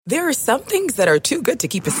There are some things that are too good to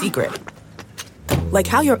keep a secret. Like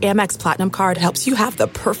how your Amex Platinum card helps you have the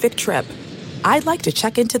perfect trip. I'd like to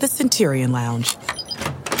check into the Centurion Lounge.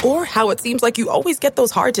 Or how it seems like you always get those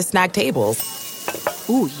hard-to-snag tables.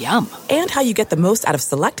 Ooh, yum. And how you get the most out of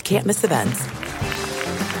select can't-miss events.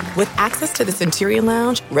 With access to the Centurion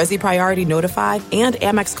Lounge, Resi Priority Notified, and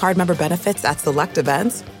Amex card member benefits at select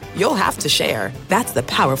events, you'll have to share. That's the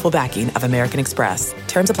powerful backing of American Express.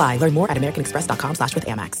 Terms apply. Learn more at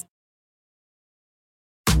americanexpress.com/withAmex.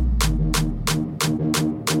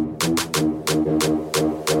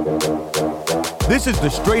 This is the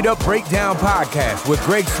Straight Up Breakdown Podcast with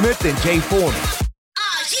Greg Smith and Jay Foreman.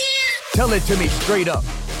 Tell it to me straight up.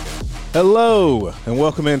 Hello, and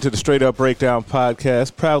welcome into the Straight Up Breakdown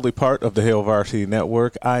Podcast, proudly part of the Hail Varsity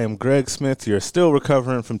Network. I am Greg Smith. You're still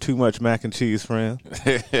recovering from too much mac and cheese, friend.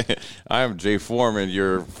 I am Jay Foreman.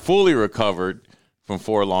 You're fully recovered from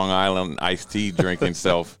 4 Long Island iced tea drinking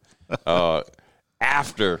self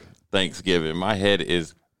after Thanksgiving. My head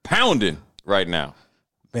is pounding right now.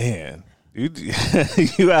 Man, you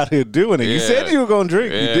out here doing it. Yeah. You said you were going to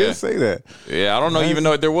drink. Yeah. You did say that. Yeah, I don't know, even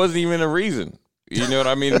though there wasn't even a reason. You know what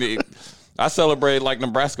I mean? I celebrated like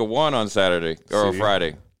Nebraska won on Saturday or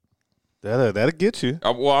Friday. That'll get you.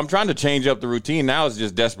 Well, I'm trying to change up the routine. Now it's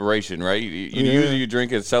just desperation, right? Usually you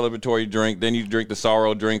drink a celebratory drink, then you drink the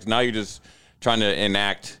sorrow drinks. Now you're just trying to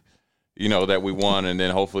enact, that we won, and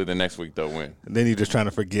then hopefully the next week they'll win. And then you're just trying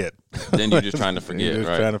to forget. Trying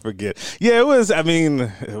to forget. Yeah, it was,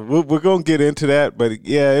 we're going to get into that, but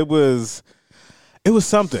yeah, it was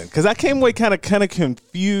something. Because I came away kind of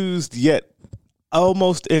confused yet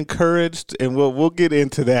almost encouraged, and we'll get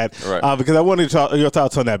into that, right. Because I wanted to talk your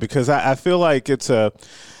thoughts on that, because I feel like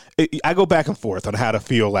I go back and forth on how to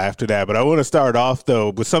feel after that, but I want to start off though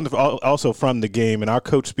with something also from the game in our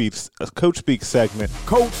Coach Speaks segment.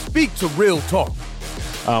 Coach Speak to Real Talk.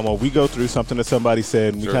 Well, we go through something that somebody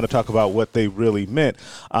said, and we kind of talk about what they really meant.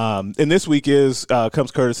 And this week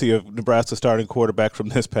comes courtesy of Nebraska starting quarterback from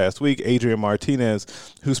this past week, Adrian Martinez,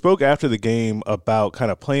 who spoke after the game about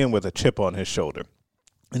kind of playing with a chip on his shoulder.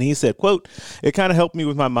 And he said, quote, "It kind of helped me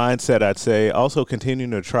with my mindset, I'd say. Also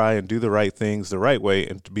continuing to try and do the right things the right way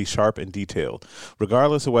and to be sharp and detailed.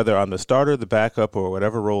 Regardless of whether I'm the starter, the backup, or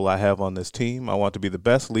whatever role I have on this team, I want to be the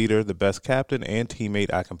best leader, the best captain and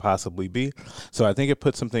teammate I can possibly be. So I think it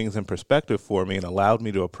put some things in perspective for me and allowed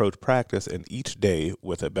me to approach practice and each day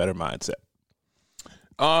with a better mindset."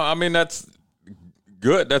 That's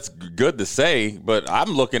good. That's good to say, but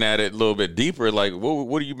I'm looking at it a little bit deeper. Like,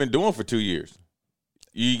 what have you been doing for 2 years?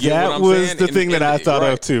 You get that what I'm was saying? The thing that I thought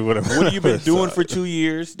of too. What have you been doing for 2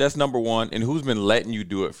 years? That's number one. And who's been letting you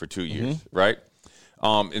do it for 2 years, right?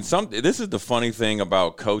 This is the funny thing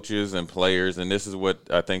about coaches and players, and this is what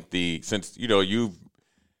I think since you've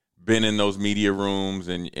been in those media rooms,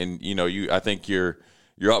 and I think your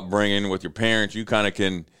upbringing with your parents, you kind of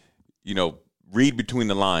can read between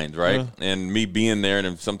the lines, right? And me being there,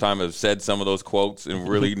 and sometimes I've said some of those quotes and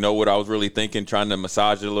really know what I was really thinking, trying to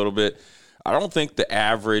massage it a little bit. I don't think the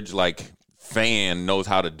average fan knows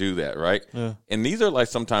how to do that, right? Yeah. And these are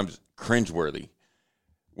sometimes cringeworthy.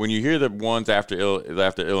 When you hear the ones after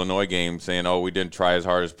Illinois game saying, "Oh, we didn't try as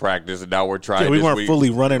hard as practice, and now we're trying." Yeah, we weren't fully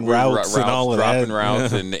running routes and all of that, dropping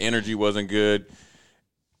routes, and the energy wasn't good.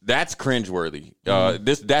 That's cringeworthy.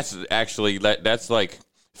 That's like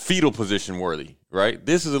fetal position worthy, right?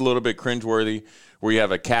 This is a little bit cringeworthy, where you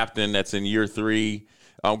have a captain that's in year 3.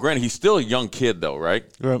 Granted, he's still a young kid though, right?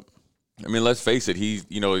 Yep. Let's face it. He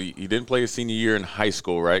didn't play his senior year in high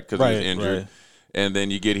school, right? Because he was injured. Right. And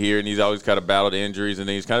then you get here, and he's always kind of battled injuries, and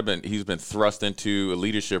then he's been thrust into a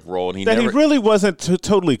leadership role, and he really wasn't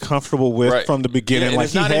totally comfortable with from the beginning. Yeah,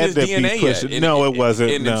 he had to be pushed. No, it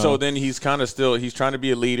wasn't. And so then he's kind of he's trying to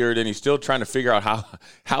be a leader, then he's still trying to figure out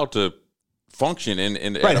how to function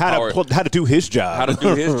how to do his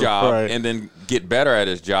job, right. And then get better at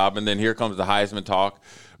his job, and then here comes the Heisman talk.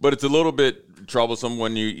 But it's a little bit troublesome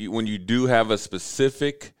when you do have a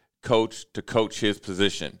specific coach to coach his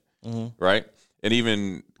position, right? And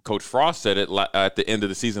even Coach Frost said it at the end of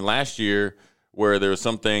the season last year, where there were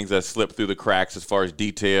some things that slipped through the cracks as far as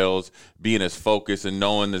details, being as focused and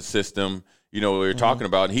knowing the system, what we were talking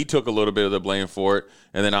about. And he took a little bit of the blame for it.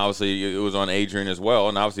 And then obviously it was on Adrian as well.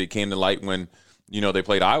 And obviously it came to light when, they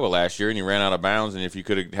played Iowa last year and he ran out of bounds. And if you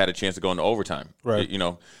could have had a chance to go into overtime, right.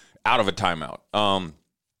 Out of a timeout.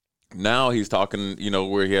 Now he's talking,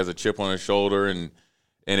 where he has a chip on his shoulder and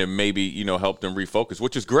it maybe, helped him refocus,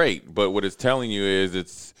 which is great. But what it's telling you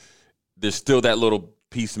is there's still that little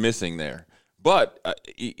piece missing there. But,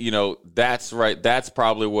 that's right. That's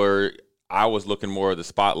probably where I was looking more of the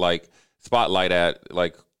spotlight at,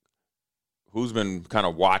 who's been kind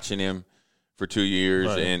of watching him for 2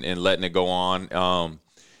 years and letting it go on.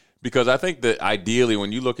 Because I think that ideally,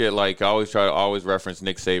 when you look at, like, I always reference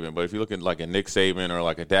Nick Saban, but if you look at like a Nick Saban or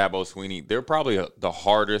like a Dabo Swinney, they're probably the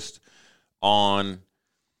hardest on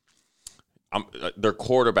their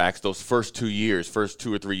quarterbacks those first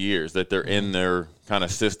 2 or 3 years that they're in their kind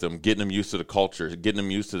of system, getting them used to the culture, getting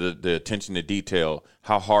them used to the attention to detail,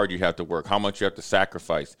 how hard you have to work, how much you have to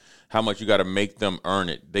sacrifice, how much you got to make them earn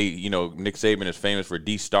it. Nick Saban is famous for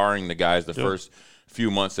de-starring the guys the first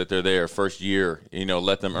few months that they're there, first year,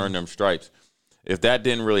 let them earn them stripes. If that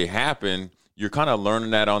didn't really happen, you're kind of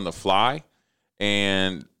learning that on the fly,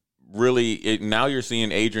 and really now you're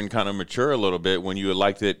seeing Adrian kind of mature a little bit when you had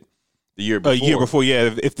liked it the year before. A year before,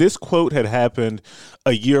 yeah. If this quote had happened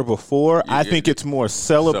a year before, I think it's more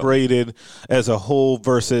celebrated as a whole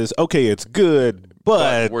versus, okay, it's good,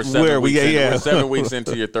 but we're 7 weeks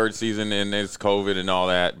into your third season, and it's COVID and all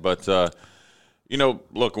that. But,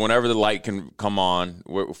 look, whenever the light can come on,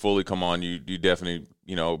 fully come on, you definitely,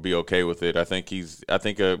 be okay with it. I think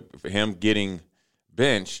him getting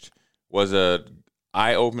benched was a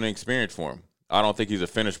eye-opening experience for him. I don't think he's a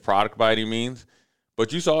finished product by any means.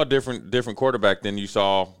 But you saw a different quarterback than you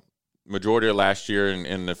saw majority of last year and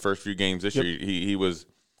in the first few games this year. He was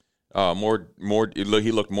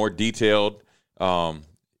he looked more detailed.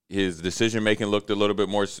 His decision making looked a little bit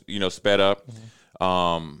more sped up,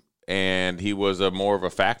 and he was more of a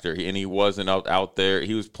factor. And he wasn't out there.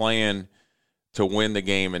 He was playing to win the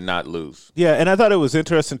game and not lose. Yeah, and I thought it was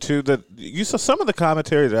interesting, too, that you saw some of the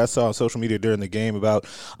commentary that I saw on social media during the game about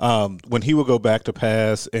when he would go back to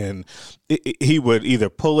pass and he would either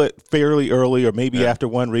pull it fairly early or maybe after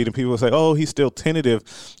one read, and people would say, oh, he's still tentative.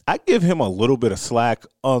 I give him a little bit of slack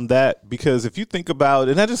on that because if you think about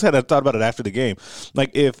it, and I just had a thought about it after the game,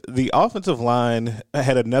 like if the offensive line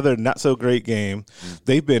had another not-so-great game,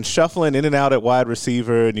 they've been shuffling in and out at wide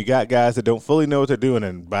receiver, and you got guys that don't fully know what they're doing,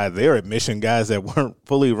 and by their admission, guys that weren't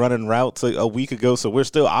fully running routes a week ago, so we're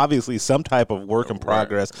still obviously some type of work in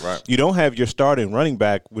progress. Right. You don't have your starting running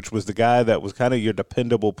back, which was the guy that was kind of your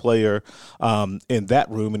dependable player in that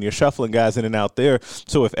room, and you're shuffling guys in and out there.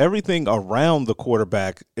 So if everything around the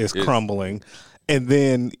quarterback is crumbling, and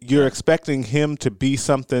then you're expecting him to be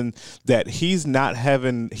something that he's not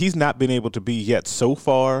been able to be yet so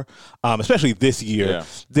far, especially this year,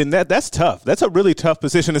 then that's tough. That's a really tough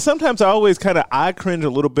position. And sometimes I cringe a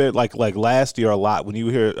little bit like last year a lot when you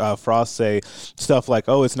hear Frost say stuff like,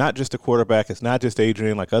 oh, it's not just a quarterback, it's not just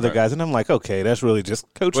Adrian, like other guys. And I'm like, okay, that's really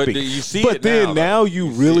just coach speak. You see but it then now you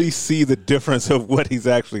really see the difference of what he's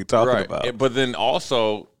actually talking about. But then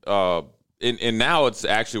also and now it's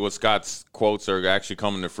actually what Scott's quotes are actually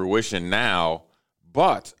coming to fruition now.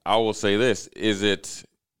 But I will say this: is it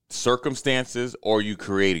circumstances or are you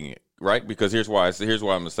creating it? Right? Because here's why I'm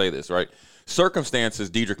going to say this. Right? Circumstances: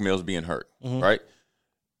 Dedrick Mills being hurt. Right?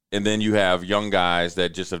 And then you have young guys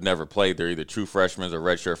that just have never played. They're either true freshmen or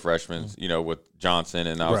redshirt freshmen. With Johnson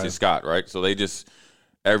and obviously Scott. Right? So they just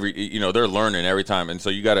they're learning every time, and so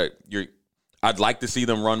I'd like to see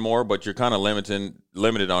them run more, but you're kind of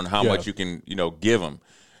limited on how much you can, give them.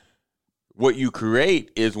 What you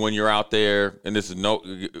create is when you're out there, and this is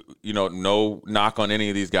no knock on any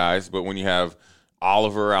of these guys, but when you have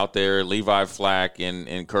Oliver out there, Levi Flack,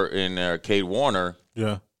 and Cade Warner,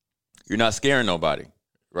 you're not scaring nobody,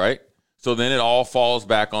 right? So then it all falls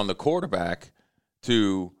back on the quarterback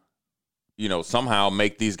to somehow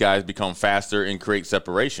make these guys become faster and create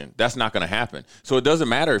separation. That's not going to happen. So it doesn't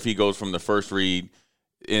matter if he goes from the first read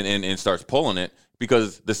and starts pulling it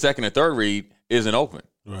because the second and third read isn't open,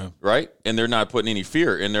 right? And they're not putting any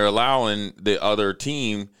fear, and they're allowing the other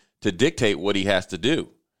team to dictate what he has to do,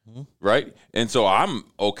 right? And so I'm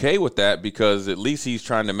okay with that because at least he's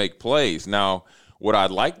trying to make plays. Now, what I'd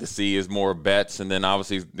like to see is more bets, and then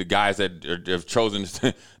obviously the guys that have chosen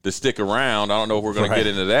to stick around. I don't know if we're going to get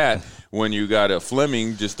into that. When you got a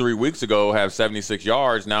Fleming just 3 weeks ago have 76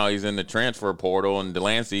 yards, now he's in the transfer portal, and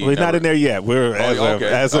Delancey. Well, he's not in there yet. We're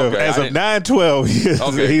as of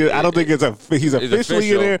 9/12. I don't think he's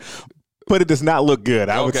officially in there. But it does not look good.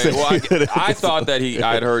 I would say. Well, I thought that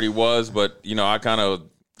I had heard he was, but I kind of.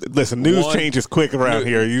 Listen, news changes quick around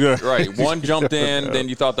here. Right. One jumped in, then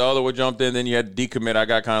you thought the other one jumped in, then you had to decommit. I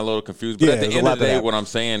got kind of a little confused. But at the end of the day, what I'm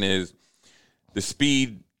saying is the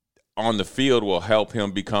speed on the field will help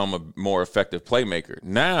him become a more effective playmaker.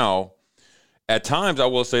 Now, at times, I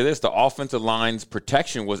will say this, the offensive line's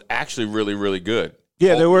protection was actually really, really good.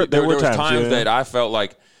 Yeah, there were times that I felt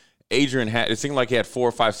like Adrian it seemed like he had 4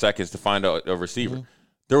 or 5 seconds to find a receiver.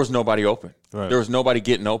 There was nobody open. Right. There was nobody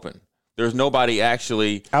getting open. There's nobody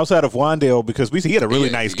actually outside of Wan'Dale, because he had a really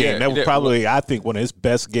nice game. That was probably, I think, one of his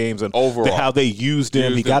best games, and overall, how they used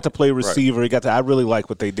him. He got to play receiver. Right. I really like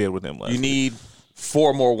what they did with him last year. You need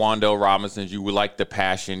 4 more Wan'Dale Robinsons. You would like the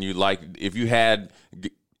passion. You like if you had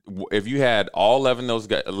all 11 of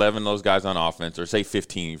those guys on offense, or say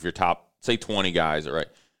 15, if your top, say 20 guys, all right,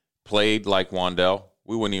 played like Wan'Dale,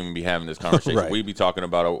 we wouldn't even be having this conversation. Right. We'd be talking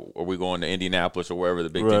about, are we going to Indianapolis or wherever the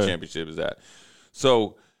Big Ten championship is at?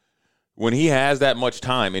 So when he has that much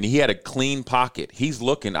time and he had a clean pocket, he's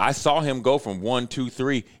looking. I saw him go from 1, 2,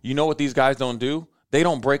 3. You know what these guys don't do? They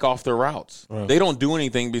don't break off their routes. Right. They don't do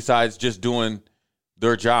anything besides just doing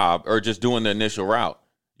their job or just doing the initial route.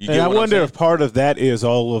 And I wonder if part of that is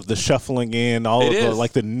all of the shuffling in, all of the,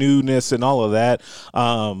 like, the newness and all of that.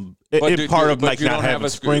 Part of like not having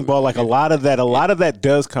spring ball, like a lot of that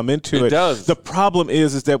does come into it. It does. The problem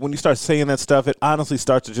is that when you start saying that stuff, it honestly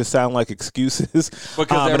starts to just sound like excuses.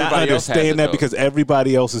 Because and I understand that because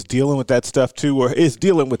everybody else is dealing with that stuff too, or is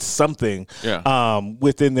dealing with something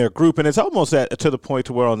within their group, and it's almost to the point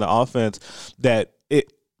to where on the offense that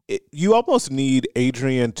you almost need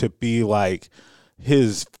Adrian to be like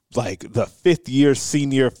his, like, the 5th year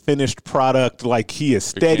senior finished product, like he is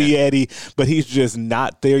steady Eddie, but he's just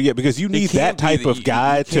not there yet, because you need that type of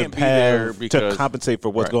guy to compensate for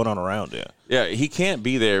what's going on around him. Yeah, he can't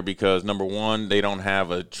be there because, number one, they don't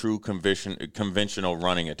have a true conventional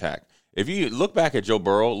running attack. If you look back at Joe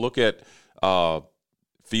Burrow, look at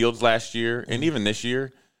Fields last year, and even this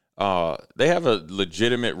year, they have a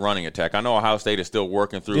legitimate running attack. I know Ohio State is still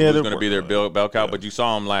working through who's going to be their bell cow, but you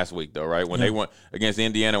saw them last week, though, right? When they went against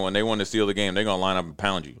Indiana, when they wanted to seal the game, they're going to line up and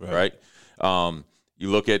pound you, right?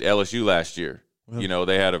 You look at LSU last year. You know,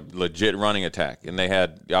 they had a legit running attack, and they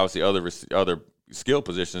had obviously other skill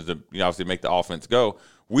positions to obviously make the offense go.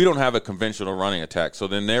 We don't have a conventional running attack, so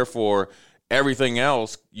then therefore everything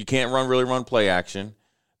else you can't really run play action.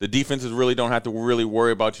 The defenses really don't have to really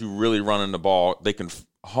worry about you really running the ball. They can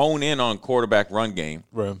hone in on quarterback run game,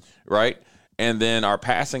 right? And then our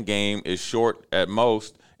passing game is short at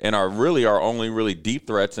most, and our only really deep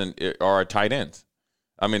threats are our tight ends.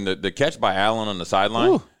 I mean, the catch by Allen on the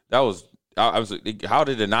sideline, that was how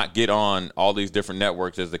did it not get on all these different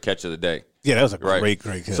networks as the catch of the day? Yeah, that was a great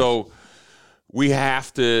catch. So we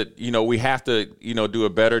have to do a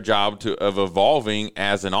better job of evolving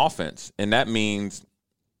as an offense, and that means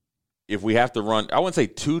if we have to run, I wouldn't say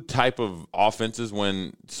 2 type of offenses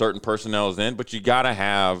when certain personnel is in, but you got to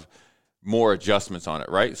have more adjustments on it,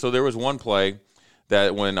 right? So there was one play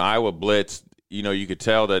that when Iowa blitzed, you could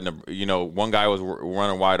tell that, one guy was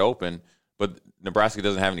running wide open, but Nebraska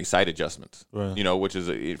doesn't have any sight adjustments, which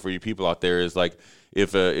is for you people out there is like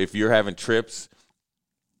if you're having trips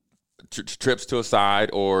to a side,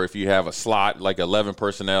 or if you have a slot like 11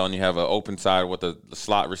 personnel and you have an open side with a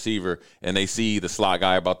slot receiver and they see the slot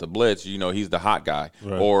guy about to blitz, he's the hot guy,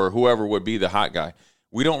 or whoever would be the hot guy.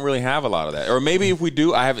 We don't really have a lot of that, or maybe if we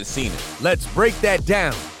do, I haven't seen it. Let's break that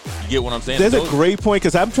down. You get what I'm saying? That's a great point,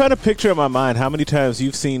 because I'm trying to picture in my mind how many times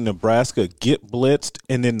you've seen Nebraska get blitzed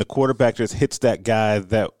and then the quarterback just hits that guy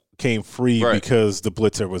that came free because the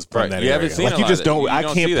blitzer was from that area. You haven't seen like, you just don't. I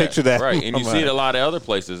can't picture that. Right, and you see it a lot of other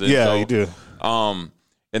places. And you do.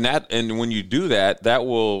 And when you do that, that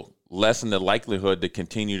will lessen the likelihood to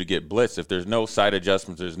continue to get blitzed. If there's no side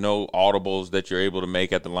adjustments, there's no audibles that you're able to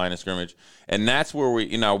make at the line of scrimmage, and that's where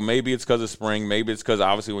maybe it's because of spring, maybe it's because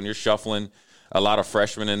obviously when you're shuffling a lot of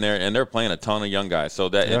freshmen in there, and they're playing a ton of young guys, so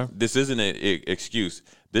that this isn't an excuse.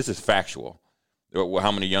 This is factual.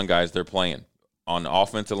 How many young guys they're playing on the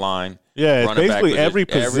offensive line. Yeah, basically every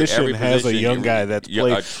position has a young guy that's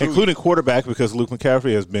played, including quarterback, because Luke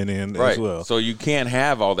McCaffrey has been in as well. So you can't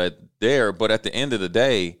have all that there, but at the end of the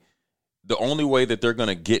day, the only way that they're going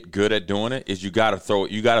to get good at doing it is you got to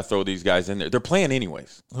throw these guys in there. They're playing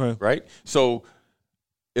anyways, right? So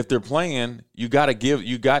if they're playing, you got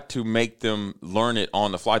to make them learn it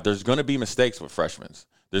on the fly. There's going to be mistakes with freshmen.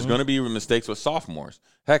 There's going to be mistakes with sophomores.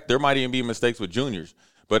 Heck, there might even be mistakes with juniors.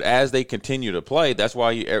 But as they continue to play, that's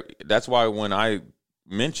why when I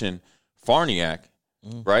mention Farniak,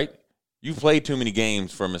 right? You've played too many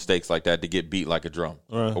games for mistakes like that to get beat like a drum,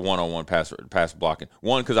 a one-on-one pass blocking.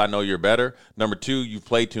 One, because I know you're better. Number 2, you've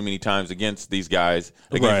played too many times against these guys.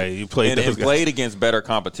 You played against better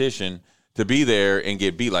competition to be there and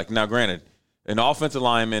get beat. Like, now, granted, an offensive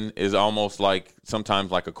lineman is almost like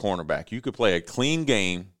sometimes like a cornerback. You could play a clean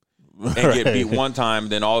game and get beat one time,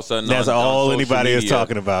 then all of a sudden that's all anybody is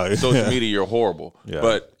talking about. Social media, you're horrible. Yeah.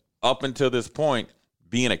 But up until this point,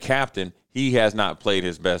 being a captain, he has not played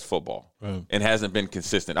his best football and hasn't been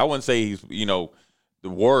consistent. I wouldn't say he's the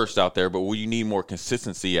worst out there, but you need more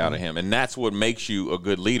consistency out of him, and that's what makes you a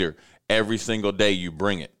good leader. every single day you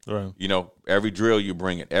bring it. Right. You know, every drill you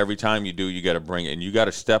bring it. Every time you do, you got to bring it. And you got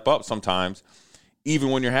to step up sometimes, even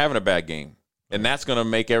when you're having a bad game. And that's going to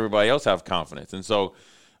make everybody else have confidence. And so,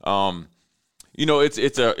 you know,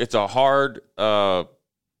 it's a hard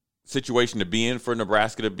situation to be in for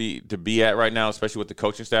Nebraska to be at right now, especially with the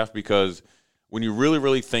coaching staff, because when you really,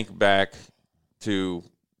 really think back to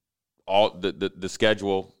all the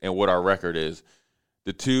schedule and what our record is,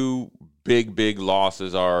 the two big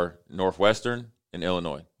losses are Northwestern and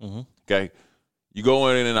Illinois. Mm-hmm. Okay. You go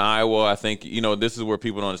in Iowa, I think, you know, this is where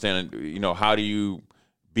people don't understand, you know, how do you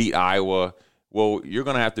beat Iowa? Well, you're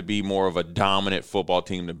going to have to be more of a dominant football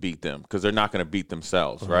team to beat them because they're not going to beat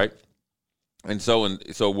themselves, mm-hmm. right? And so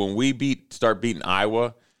when we start beating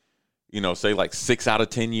Iowa, you know, say like 6 out of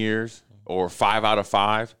 10 years or 5 out of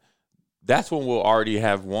 5, that's when we'll already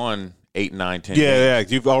have won 8, 9, 10 games. Yeah,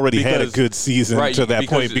 you've already had a good season to that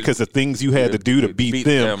point because the things you had to do to beat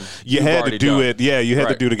them, you had to do it. Yeah, you had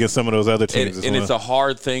to do it against some of those other teams as well. And it's a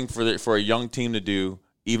hard thing for a young team to do,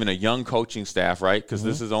 even a young coaching staff, right? Because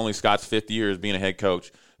this is only Scott's 5th year as being a head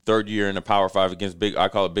coach, 3rd year in the Power 5 against I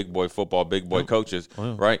call it big boy football, big boy coaches,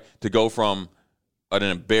 right? To go from an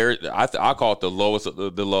embarrassed, I call it the lowest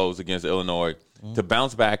of the lows against Illinois, to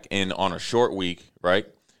bounce back on a short week, right?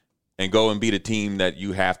 And go and beat a team that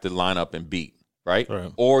you have to line up and beat, right?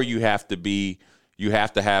 Or you have to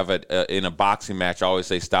have it in a boxing match. I always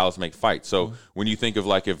say styles make fights. So when you think of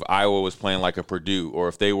like if Iowa was playing like a Purdue, or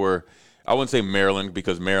if they were, I wouldn't say Maryland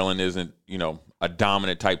because Maryland isn't, you know, a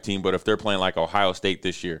dominant type team, but if they're playing like Ohio State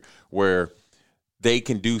this year, where they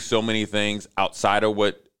can do so many things outside of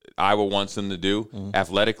what Iowa wants them to do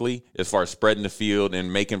athletically, as far as spreading the field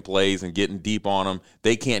and making plays and getting deep on them,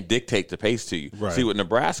 they can't dictate the pace to you. Right. See, with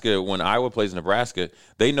Nebraska, when Iowa plays Nebraska,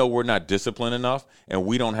 they know we're not disciplined enough and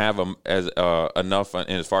we don't have enough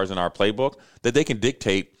as far as in our playbook that they can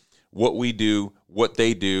dictate what we do, what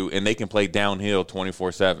they do, and they can play downhill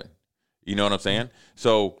 24/7. You know what I'm saying?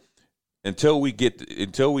 So until we get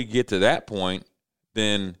to that point,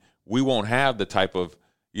 then we won't have the type of,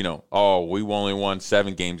 you know, oh, we only won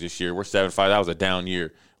 7 games this year. We're 7-5. That was a down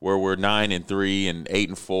year. Where we're 9-3 and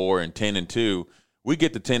 8-4 and 10-2. We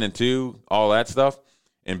get to 10-2, all that stuff,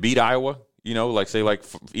 and beat Iowa. You know, like say like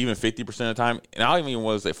even 50% of the time. And I even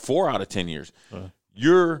was at 4 out of 10 years.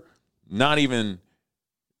 You're not even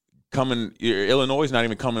coming. Illinois is not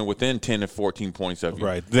even coming within 10 to 14 points of you.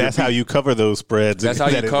 Right. That's how you cover those spreads. That's how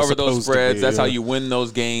you cover those spreads. That's how you win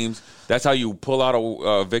those games. That's how you pull out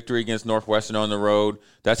a victory against Northwestern on the road.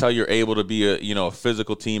 That's how you're able to be a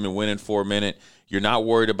physical team and win in 4 minutes. You're not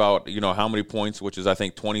worried about, you know, how many points, which is I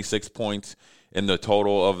think 26 points in the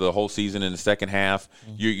total of the whole season in the second half.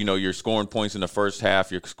 You're scoring points in the first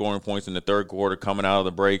half. You're scoring points in the third quarter coming out of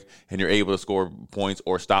the break, and you're able to score points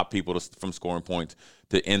or stop people from scoring points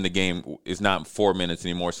to end the game. It's not 4 minutes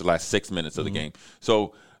anymore. It's the last 6 minutes of the game.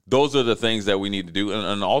 So those are the things that we need to do.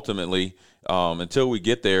 And ultimately, until we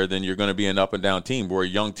get there, then you're going to be an up and down team. We're a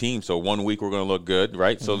young team, so 1 week we're going to look good,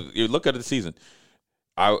 right? So you look at the season.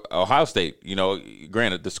 Ohio State, you know,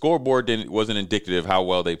 granted, the scoreboard wasn't indicative how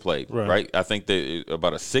well they played, right? I think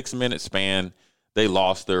about a 6-minute span, they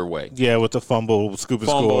lost their way. Yeah, with the fumble, scoop and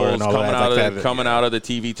score, and all that. Coming out of the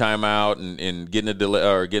TV timeout and getting a delay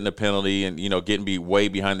or getting a penalty, and, you know, getting way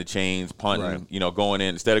behind the chains, punting, you know, going in.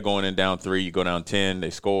 Instead of going in down 3, you go down 10,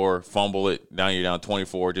 they score, fumble it, now you're down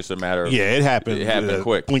 24, just a matter of. Yeah, it happened. It happened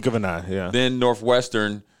quick. Blink of an eye, yeah. Then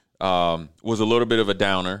Northwestern was a little bit of a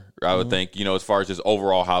downer, I would think, you know, as far as just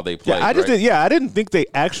overall how they played. I didn't think they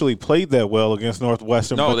actually played that well against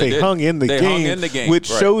Northwestern, but they hung in the game, which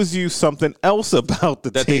shows you something else about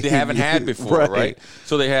the team that they haven't had before, right?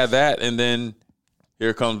 So they had that, and then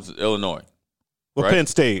here comes Illinois. Well, Penn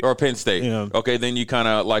State. Or Penn State. Yeah. Okay, then you kind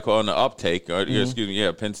of like on the uptake,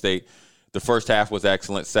 Penn State. The first half was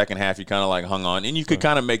excellent. Second half, you kind of like hung on, and you could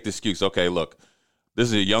kind of make the excuse, okay, look, this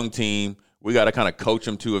is a young team. We got to kind of coach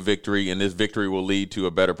them to a victory, and this victory will lead to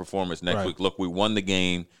a better performance next week. Look, we won the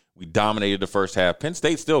game. We dominated the first half. Penn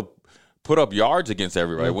State still put up yards against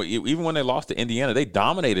everybody. Even when they lost to Indiana, they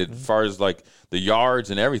dominated as far as like the yards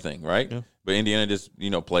and everything, right? Yeah. But Indiana just, you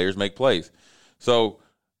know, players make plays. So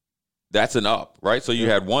that's an up, right? So you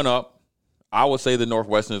had one up. I would say the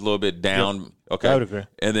Northwestern is a little bit down. Yeah. Okay. I would agree.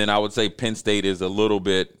 And then I would say Penn State is a little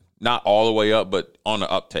bit – not all the way up, but on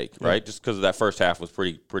the uptake, right? Just because that first half was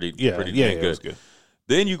pretty good. It was good.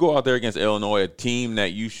 Then you go out there against Illinois, a team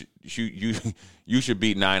that you should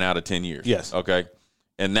beat 9 out of 10 years. Yes. Okay.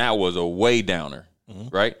 And that was a way downer,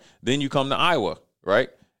 right? Then you come to Iowa,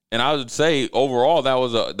 right? And I would say overall that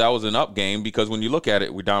was an up game because when you look at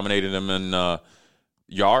it, we dominated them in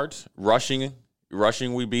yards, rushing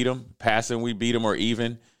we beat them, passing we beat them or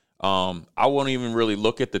even. I won't even really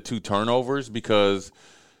look at the 2 turnovers because,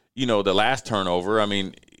 the last turnover, I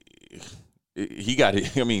mean, he got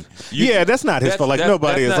it. I mean, that's not his fault. Like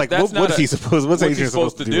nobody is like, what is he supposed? What's Adrian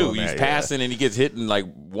supposed to do? He's passing and he gets hit in like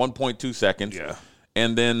 1.2 seconds. Yeah.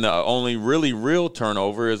 And then the only really real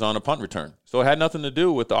turnover is on a punt return. So it had nothing to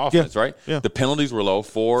do with the offense, right? Yeah. The penalties were low,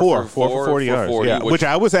 4 for 40 yards. Which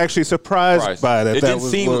I was actually surprised by that. It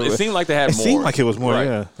seemed like they had more. It seemed like it was more,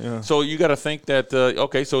 right. Yeah. So you got to think that,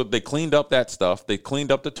 so they cleaned up that stuff. They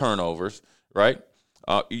cleaned up the turnovers, right?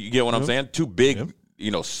 You get what I'm saying? 2 big,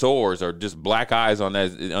 sores or just black eyes on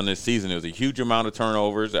this season. It was a huge amount of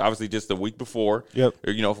turnovers. Obviously, just the week before, 0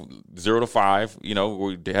 to 5,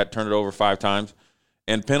 we had turned it over 5 times.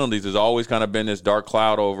 And penalties has always kind of been this dark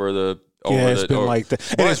cloud over the. It's been like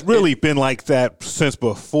that, and it's really been like that since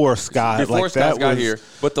before Scott. Before Scott got here,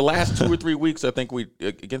 but the last 2 or 3 weeks, I think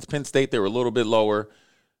against Penn State they were a little bit lower.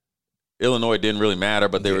 Illinois didn't really matter,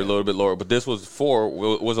 but they were a little bit lower. But this was 4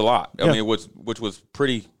 was a lot. I mean, which was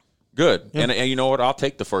pretty good. Yeah. And you know what? I'll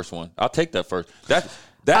take the first one. I'll take that first.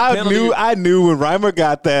 I knew when Reimer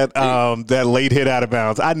got that that late hit out of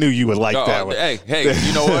bounds. I knew you would like that one. Hey,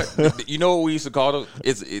 you know what? You know what we used to call them?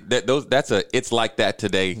 That's a "it's like that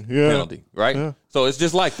today" penalty, right? Yeah. So it's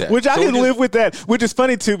just like that. Which I can live with that. Which is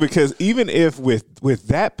funny too, because even if with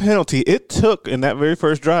that penalty, it took in that very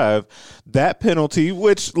first drive that penalty.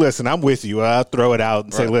 Which listen, I'm with you. I'll throw it out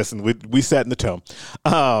and say, listen, we set in the tone.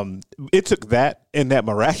 It took that and that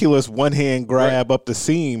miraculous one hand grab up the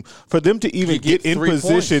seam for them to even get in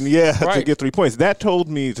position. To get 3 points. That told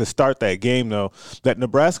me to start that game though that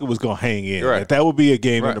Nebraska was going to hang in. Right. That would be a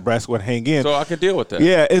game that Nebraska would hang in. So I can deal with that.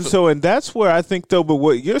 Yeah, and that's where I think though. But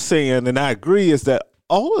what you're saying, and I agree, is that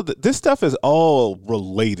all of this stuff is all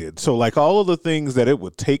related. So like all of the things that it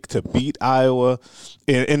would take to beat Iowa,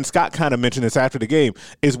 and Scott kind of mentioned this after the game,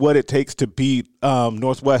 is what it takes to beat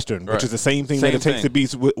Northwestern, which is the same thing that it takes to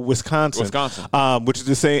beat Wisconsin. Which is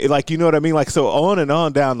the same, like, you know what I mean? Like, so on and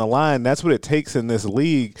on down the line, that's what it takes in this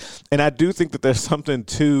league. And I do think that there's something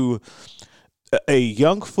to a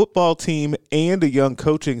young football team and a young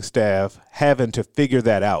coaching staff having to figure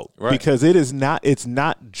that out, because it's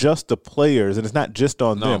not just the players and it's not just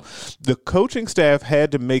on them. The coaching staff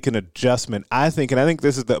had to make an adjustment, I think, and I think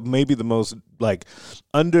this is maybe the most like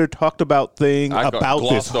under talked about thing about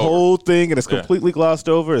this whole thing, and it's completely glossed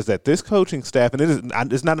over, is that this coaching staff, and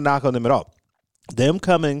it's not a knock on them at all, them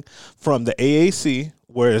coming from the AAC,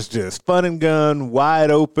 where it's just fun and gun,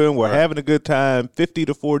 wide open, we're having a good time, 50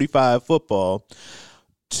 to 45 football,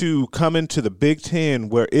 to come into the Big Ten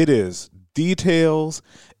where it is details,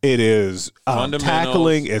 it is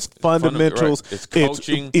tackling, it's fundamentals, it's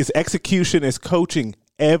coaching, it's execution, it's coaching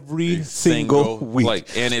every single week. Play.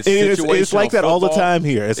 And it's like that football. All the time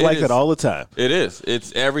here. It's like that all the time. It is.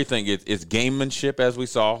 It's everything. It's gamemanship, as we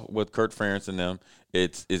saw with Kurt Ferentz and them.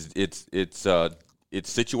 It's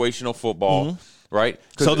situational football. Right.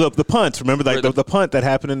 So the punts, remember, like the punt that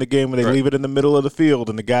happened in the game when they leave it in the middle of the field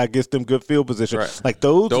and the guy gets them good field position. Right. Like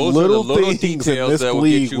those little things in this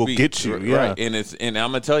league will get you. Yeah. Right. And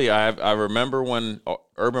I'm gonna tell you, I remember when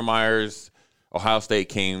Urban Meyer's Ohio State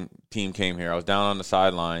team came here. I was down on the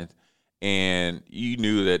sidelines, and you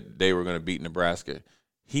knew that they were going to beat Nebraska.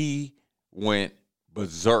 He went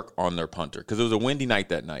berserk on their punter because it was a windy night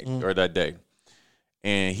that night or that day.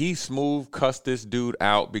 And he smooth cussed this dude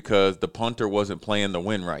out because the punter wasn't playing the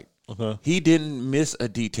wind right. He didn't miss a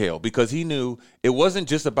detail because he knew it wasn't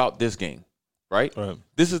just about this game, right?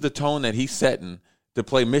 This is the tone that he's setting to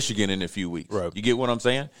play Michigan in a few weeks. Right. You get what I'm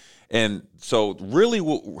saying? And so really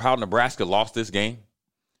how Nebraska lost this game,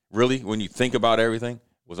 really, when you think about everything,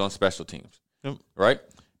 was on special teams, right?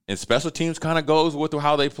 And special teams kind of goes with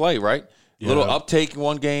how they play, right? A little uptake in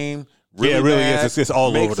one game. Really it really is. It's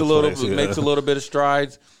all over the place. Makes a little bit of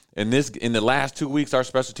strides. And in the last 2 weeks, our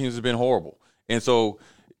special teams have been horrible. And so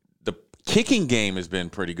the kicking game has been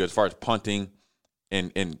pretty good as far as punting.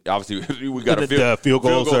 And obviously, we got a field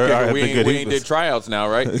goals kicker. We ain't did tryouts now,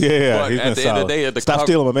 right? Yeah, but at the end of the day, stop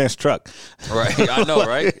stealing my man's truck. Right, I know,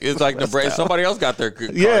 right? It's like somebody else got their car.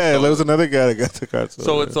 Yeah, there was another guy that got the car.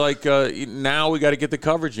 So it's like now we got to get the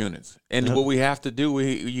coverage units. And what we have to do,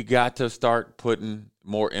 you got to start putting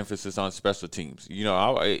more emphasis on special teams. You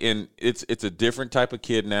know, and it's a different type of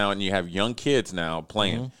kid now, and you have young kids now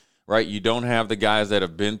playing. Right, you don't have the guys that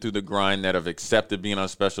have been through the grind, that have accepted being on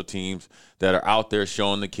special teams, that are out there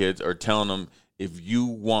showing the kids or telling them, if you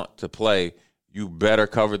want to play, you better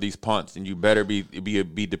cover these punts and you better be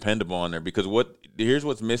dependable on there. Because here's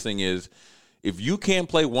what's missing is, if you can't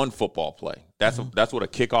play one football play, that's what a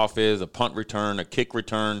kickoff is, a punt return, a kick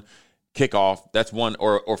return. kickoff, that's one,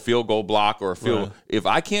 or field goal block or a field. Right. If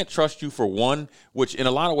I can't trust you for one, which in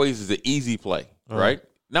a lot of ways is an easy play, right?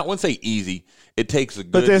 Not when say easy, it takes a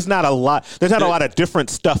good. But there's not a lot. There's not a lot of different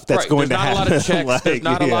stuff that's going to happen. There's not a lot of checks. Like, there's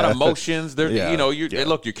not a lot of motions. There, Yeah.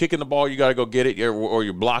 look, you're kicking the ball. You got to go get it, or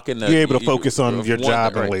you're blocking. You're able to focus on your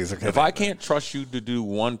job and laser. If I can't trust you to do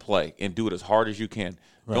one play and do it as hard as you can,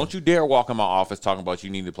 don't you dare walk in my office talking about you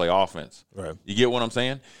need to play offense. Right. You get what I'm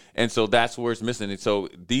saying? And so that's where it's missing. And so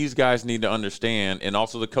these guys need to understand, and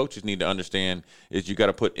also the coaches need to understand, is you got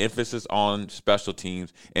to put emphasis on special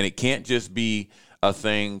teams, and it can't just be a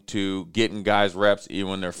thing to getting guys reps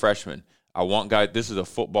even when they're freshmen. I want guys. This is a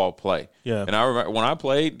football play. Yeah. And I remember when I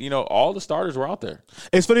played, all the starters were out there.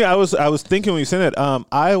 It's funny. I was thinking when you said that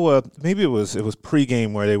Iowa. Maybe it was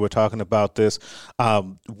pregame where they were talking about this.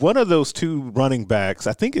 One of those two running backs.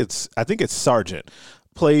 I think it's Sargent.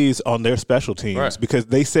 Plays on their special teams because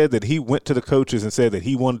they said that he went to the coaches and said that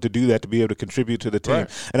he wanted to do that to be able to contribute to the team.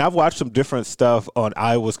 And I've watched some different stuff on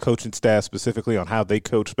Iowa's coaching staff, specifically on how they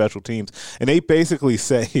coach special teams. And they basically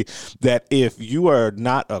say that if you are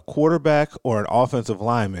not a quarterback or an offensive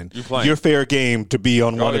lineman, you're fair game to be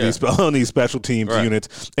on one of these special teams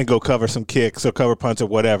units and go cover some kicks or cover punts or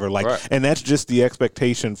whatever. And that's just the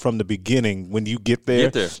expectation from the beginning when you get there.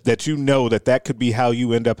 That you know that could be how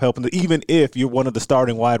you end up helping. Even if you're one of the starting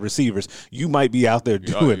wide receivers, you might be out there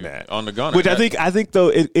doing that on the gun. Which I think though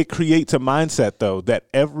it creates a mindset though that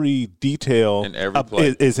every detail in every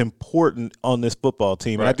play is important on this football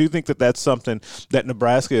team. And I do think that that's something that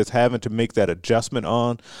Nebraska is having to make that adjustment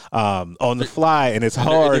on the fly, and it's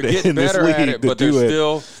hard in this league to do it.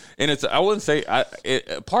 Still, and it's I wouldn't say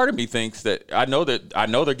part of me thinks that I know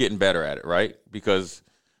they're getting better at it, right? Because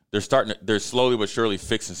they're slowly but surely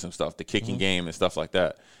fixing some stuff, the kicking game and stuff like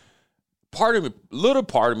that. Little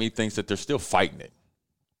part of me thinks that they're still fighting it.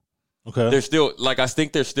 Okay. They're still I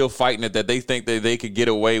think they're still fighting it, that they think that they could get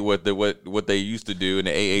away with what they used to do in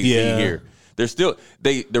the AAC here. They're still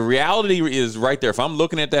the reality is right there. If I'm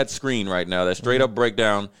looking at that screen right now, that straight up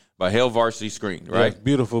breakdown by Hail Varsity screen, right? Yeah,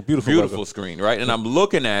 beautiful screen, right? And I'm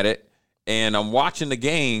looking at it and I'm watching the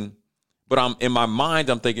game, but I'm in my mind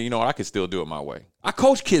I'm thinking, I could still do it my way. I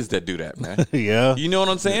coach kids that do that, man. Yeah. You know what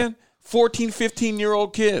I'm saying? 14,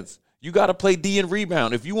 15-year-old kids. You got to play D and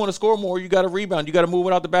rebound. If you want to score more, you got to rebound. You got to move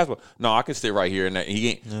it out the basketball. No, I can sit right here and he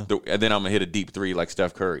ain't. Yeah. And then I'm gonna hit a deep three like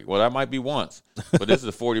Steph Curry. Well, that might be once, but this is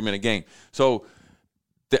a 40-minute game. So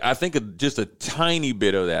I think just a tiny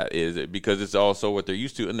bit of that is because it's also what they're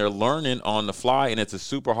used to, and they're learning on the fly, and it's a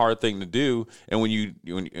super hard thing to do. And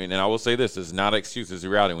and I will say this is not an excuse; it's a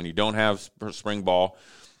reality. When you don't have spring ball,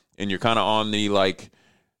 and you're kind of on the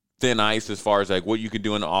thin ice as far as what you could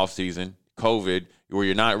do in the off season, COVID, where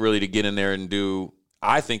you're not really to get in there and do.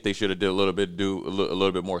 I think they should have do a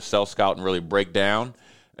little bit more self scout and really break down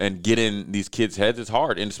and get in these kids' heads. It's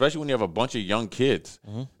hard, and especially when you have a bunch of young kids,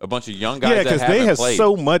 a bunch of young guys. Yeah, because they have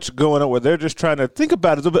so much going on where they're just trying to think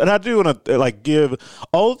about it. And I do want to give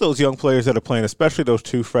all of those young players that are playing, especially those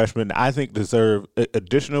two freshmen, I think deserve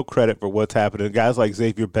additional credit for what's happening. Guys like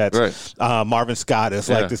Xavier Betts, Marvin Scott,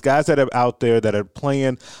 these guys that are out there that are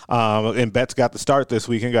playing. And Betts got the start this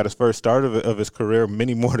weekend, got his first start of his career.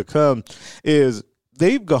 Many more to come.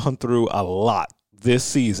 They've gone through a lot this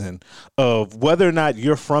season of whether or not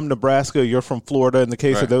you're from Nebraska, you're from Florida. In the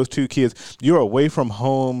case of those two kids, you're away from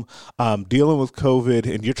home, dealing with COVID,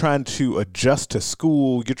 and you're trying to adjust to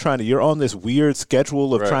school. You're on this weird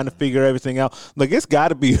schedule of trying to figure everything out. It's got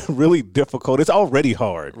to be really difficult. It's already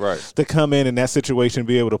hard to come in that situation and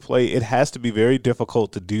be able to play. It has to be very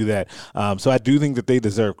difficult to do that. So I do think that they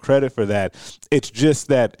deserve credit for that. It's just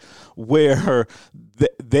that where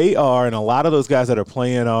they are, and a lot of those guys that are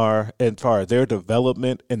playing are, as far as their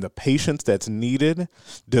development and the patience that's needed,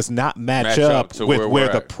 does not match up with where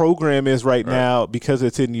the program is right now, because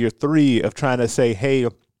it's in year 3 of trying to say, hey,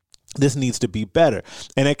 this needs to be better.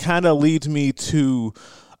 And it kind of leads me to,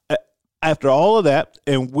 after all of that,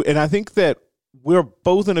 and I think that we're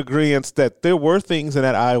both in agreement that there were things in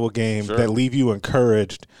that Iowa game that leave you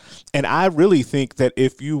encouraged. And I really think that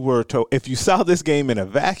if you saw this game in a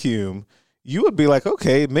vacuum, you would be like,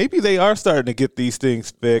 okay, maybe they are starting to get these things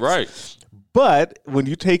fixed. Right. But when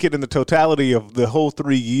you take it in the totality of the whole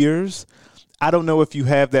 3 years, I don't know if you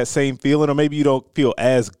have that same feeling, or maybe you don't feel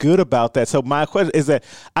as good about that. So my question is that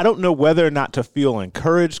I don't know whether or not to feel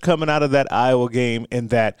encouraged coming out of that Iowa game, and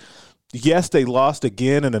that, yes, they lost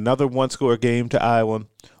again in another one-score game to Iowa,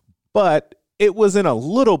 but it was in a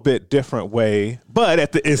little bit different way, but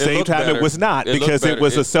at the same time, better. it was not, because it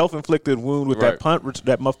was a self-inflicted wound with that punt,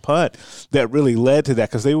 that muff punt, that really led to that,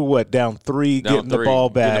 because they were down 3, getting the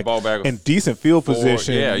ball back, and decent field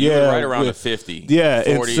position. Yeah, you were right around the 50. Yeah,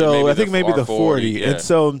 40, and so I think maybe the 40. Yeah. And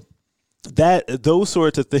so those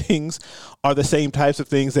sorts of things are the same types of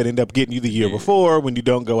things that end up getting you the year before when you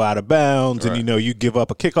don't go out of bounds, and you give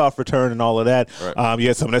up a kickoff return and all of that. You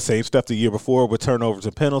had some of that same stuff the year before with turnovers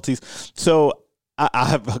and penalties. So I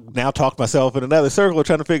have now talked myself in another circle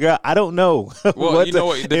trying to figure out, I don't know,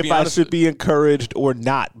 if I should be encouraged or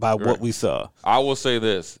not by what we saw. I will say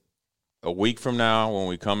this. A week from now, when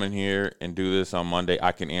we come in here and do this on Monday,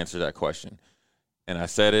 I can answer that question. And I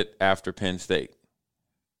said it after Penn State.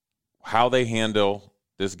 How they handle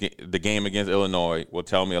the game against Illinois will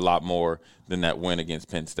tell me a lot more than that win against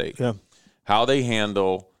Penn State. Yeah. How they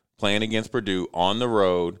handle playing against Purdue on the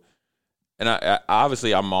road, and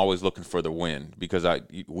obviously I'm always looking for the win, because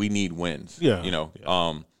we need wins. Yeah.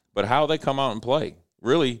 But how they come out and play,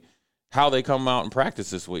 really, how they come out and practice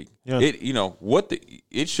this week. Yeah.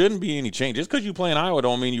 It shouldn't be any change. Just because you play in Iowa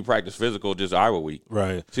don't mean you practice physical just Iowa week.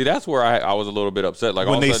 Right. See, that's where I was a little bit upset. Like,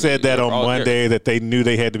 when they said that on Monday, that they knew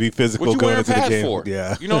they had to be physical going into the game. For?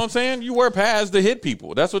 Yeah. You know what I'm saying? You wear pads to hit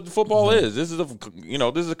people. That's what the football is. This is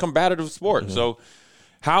a combative sport. Mm-hmm. So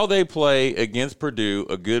how they play against Purdue,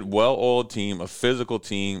 a good, well-oiled team, a physical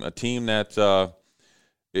team, a team that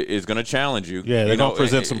is going to challenge you. Yeah, they're going to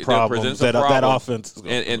present some problems. That offense.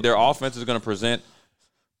 And their offense is going to present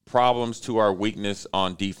problems to our weakness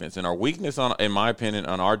on defense. And our weakness, in my opinion,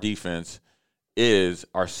 on our defense is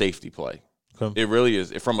our safety play. Okay. It really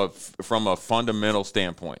is, from a fundamental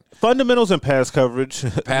standpoint. Fundamentals and pass coverage,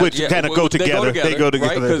 which kind of go together. They go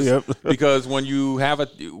together. Right? Because when you got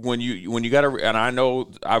to, and I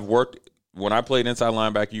know I've worked, when I played inside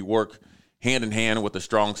linebacker, you work hand in hand with a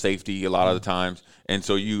strong safety a lot of the times. And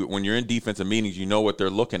so when you're in defensive meetings, you know what they're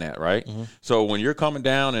looking at, right? Mm-hmm. So when you're coming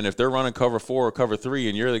down, and if they're running cover 4 or cover 3,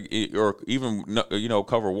 and or even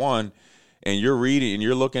cover 1, and you're reading and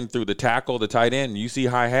you're looking through the tackle, the tight end, and you see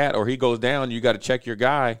high hat or he goes down, you got to check your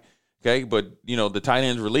guy, okay? But the tight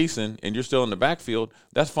end's releasing and you're still in the backfield.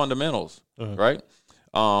 That's fundamentals, right?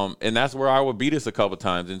 And that's where Iowa beat us a couple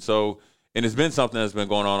times, and it's been something that's been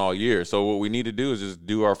going on all year. So what we need to do is just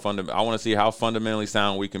do our I want to see how fundamentally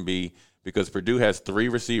sound we can be, because Purdue has 3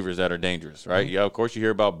 receivers that are dangerous, right? Mm-hmm. Yeah, of course you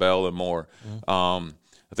hear about Bell and Moore. Mm-hmm.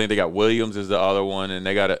 I think they got Williams is the other one, and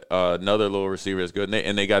they got another little receiver that's good.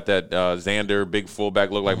 And they got that Xander, big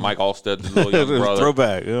fullback, look like Mike Allstead's little young brother.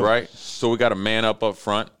 Throwback, yeah. Right? So we got a man up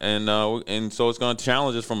front, and so it's going to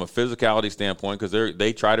challenge us from a physicality standpoint, because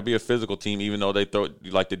they try to be a physical team, even though they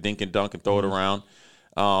like to dink and dunk and throw it around.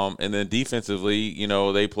 And then defensively,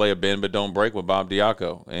 they play a bend but don't break with Bob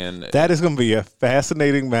Diaco, and that is going to be a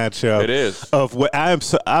fascinating matchup. It is. Of what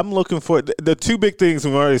I'm looking for. The 2 big things,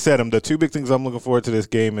 we've already said them. The 2 big things I'm looking forward to this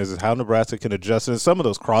game is how Nebraska can adjust, and some of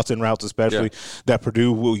those crossing routes, especially that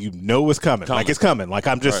Purdue is coming. Like it's coming. Like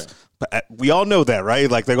I'm just. Right. We all know that, right?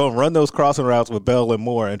 Like they're going to run those crossing routes with Bell and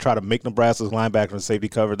Moore and try to make Nebraska's linebacker and safety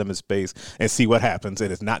cover them in space and see what happens.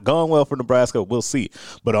 And it's not going well for Nebraska. We'll see.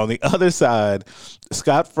 But on the other side,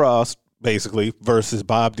 Scott Frost basically versus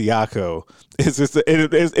Bob Diaco is just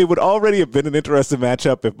it would already have been an interesting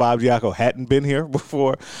matchup if Bob Diaco hadn't been here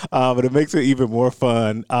before. But it makes it even more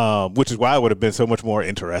fun, which is why it would have been so much more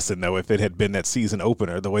interesting though if it had been that season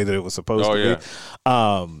opener the way that it was supposed to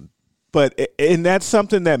be. And that's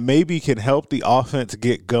something that maybe can help the offense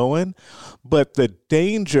get going. But the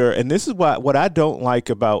danger, and this is what I don't like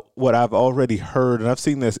about what I've already heard, and I've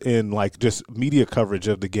seen this in like just media coverage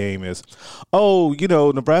of the game is,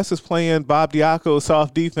 Nebraska's playing Bob Diaco's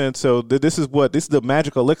soft defense, so this is the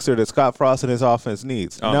magic elixir that Scott Frost and his offense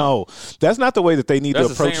needs. No, that's not the way that they need to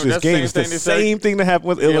approach this game. It's the same thing that happened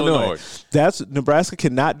with Illinois. Nebraska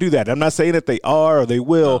cannot do that. I'm not saying that they are or they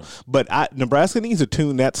will, but Nebraska needs to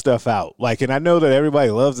tune that stuff out. Like, and I know that everybody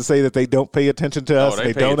loves to say that they don't pay attention to us.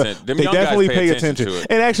 They don't. They definitely pay attention to it.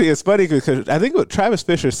 And actually, it's funny because I think what Travis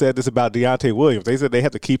Fisher said this about Deontay Williams. They said they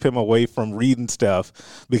have to keep him away from reading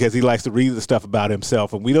stuff because he likes to read the stuff about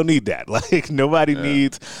himself, and we don't need that. Like nobody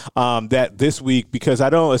needs that this week, because I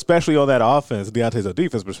don't, especially on that offense. Deontay's on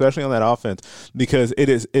defense, but especially on that offense, because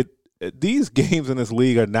these games in this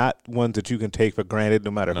league are not ones that you can take for granted no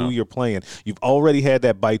matter who you're playing. You've already had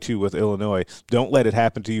that bite you with Illinois. Don't let it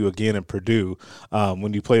happen to you again in Purdue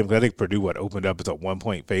when you play them. I think Purdue opened up as a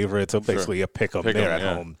 1-point favorite, so basically a pick 'em there at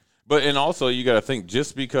home. And also you got to think,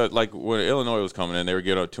 just because like when Illinois was coming in, they were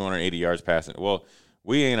getting up 280 yards passing. Well,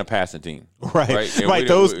 we ain't a passing team. Right.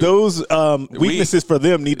 Those weaknesses for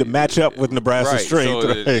them need to match up with Nebraska's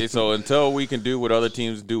strength. So until we can do what other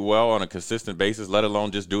teams do well on a consistent basis, let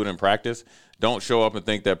alone just do it in practice, don't show up and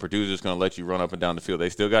think that Purdue's just going to let you run up and down the field. They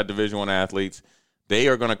still got Division I athletes. They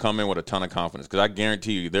are going to come in with a ton of confidence because I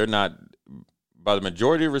guarantee you they're not – by the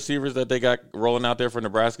majority of receivers that they got rolling out there for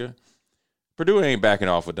Nebraska – Purdue ain't backing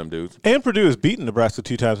off with them dudes. And Purdue has beaten Nebraska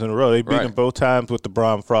 2 times in a row. They beat them both times with the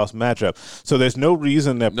Braun-Frost matchup. So there's no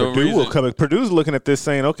reason that Purdue will come. Purdue's looking at this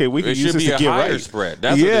saying, okay, we can use this to get right. Spread.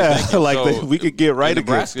 That's what we could get right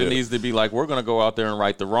against Nebraska needs to be like, we're going to go out there and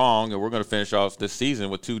right the wrong, and we're going to finish off this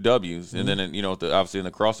season with 2 W's, and then obviously in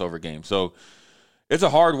the crossover game. So it's a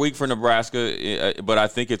hard week for Nebraska, but I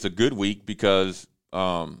think it's a good week because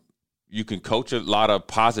you can coach a lot of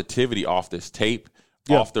positivity off this tape,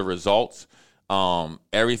 off the results.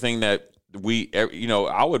 Everything that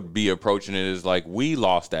I would be approaching it is like we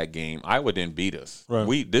lost that game. Iowa didn't beat us.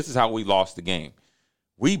 Right. This is how we lost the game.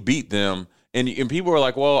 We beat them, and people were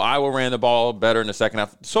like, well, Iowa ran the ball better in the second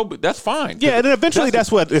half. So that's fine. Yeah, and eventually that's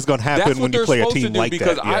what is going to happen when you play a team like that.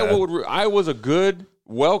 Because Iowa's a good,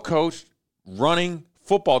 well-coached, running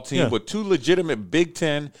football team with 2 legitimate Big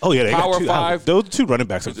Ten Power 5. Those 2 running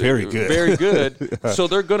backs are very good. Very good. So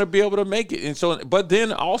they're going to be able to make it. And so, but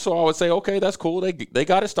then also I would say, okay, that's cool. They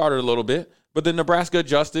got it started a little bit, but then Nebraska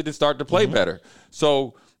adjusted and started to play better.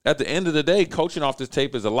 So at the end of the day, coaching off this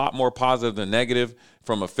tape is a lot more positive than negative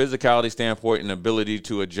from a physicality standpoint and ability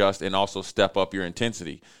to adjust and also step up your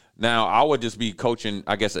intensity. Now, I would just be coaching,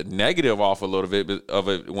 I guess, a negative off a little bit of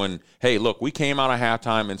it when, hey, look, we came out of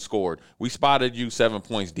halftime and scored. We spotted you 7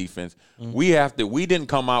 points defense. Mm-hmm. We didn't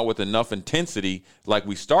come out with enough intensity like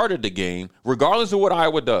we started the game, regardless of what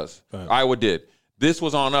Iowa does. Right. Iowa did. This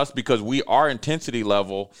was on us because our intensity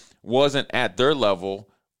level wasn't at their level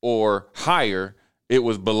or higher. It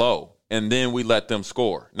was below. And then we let them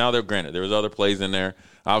score. Now, granted, there was other plays in there.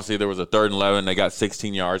 Obviously, there was a 3rd and 11. They got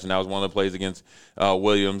 16 yards, and that was one of the plays against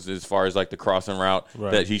Williams as far as like the crossing route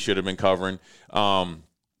that he should have been covering.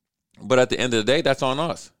 But at the end of the day, that's on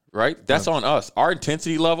us, right? That's on us. Our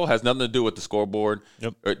intensity level has nothing to do with the scoreboard.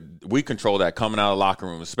 Yep. We control that coming out of the locker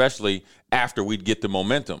room, especially after we get the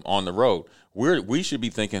momentum on the road. We should be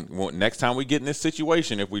thinking, well, next time we get in this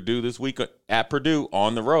situation, if we do this week at Purdue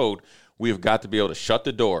on the road, we have got to be able to shut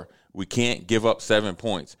the door. We can't give up 7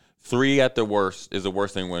 points. 3 at the worst is the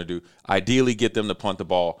worst thing we're going to do. Ideally, get them to punt the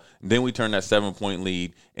ball. Then we turn that 7-point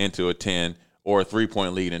lead into a 10 or a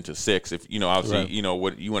 3-point lead into 6. If obviously,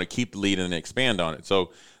 what you want to keep the lead and then expand on it.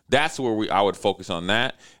 So that's where I would focus on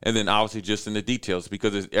that, and then obviously just in the details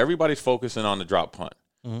because everybody's focusing on the drop punt,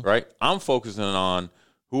 right? I'm focusing on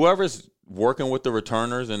whoever's working with the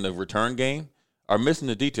returners in the return game are missing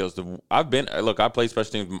the details. I played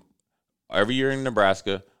special teams every year in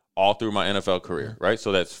Nebraska all through my NFL career, right?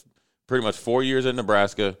 So that's pretty much 4 years in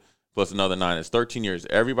Nebraska plus another 9. It's 13 years.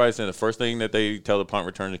 Everybody's saying the first thing that they tell the punt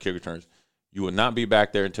returns and kick returns, you will not be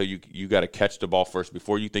back there until you got to catch the ball first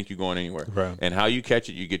before you think you're going anywhere. Right. And how you catch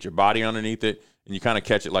it, you get your body underneath it, and you kind of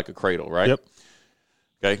catch it like a cradle, right? Yep.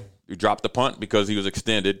 Okay? You drop the punt because he was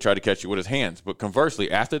extended, tried to catch it with his hands. But conversely,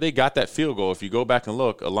 after they got that field goal, if you go back and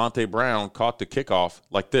look, Alante Brown caught the kickoff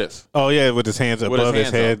like this. Oh, yeah, with his hands above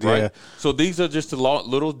his head. Right? Yeah. So these are just the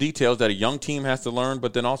little details that a young team has to learn,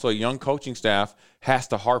 but then also a young coaching staff has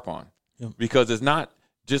to harp on. Yep. Because it's not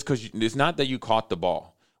that you caught the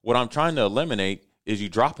ball. What I'm trying to eliminate is you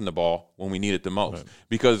dropping the ball when we need it the most. Right.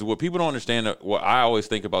 Because what people don't understand, what I always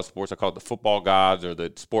think about sports, I call it the football gods or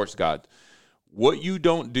the sports gods. What you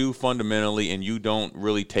don't do fundamentally and you don't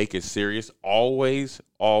really take as serious always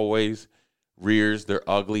rears their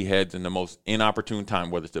ugly heads in the most inopportune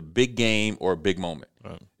time, whether it's a big game or a big moment.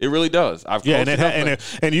 Right. It really does.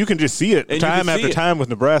 And you can just see it time after time with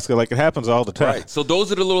Nebraska. Like it happens all the time. Right. So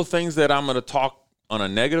those are the little things that I'm going to talk on a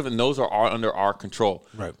negative, and those are under our control.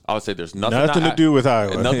 Right. I would say there's nothing to do with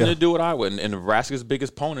Iowa. Nothing to do with Iowa. And Nebraska's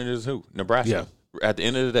biggest opponent is who? Nebraska. Yeah. At the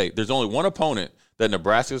end of the day, there's only one opponent that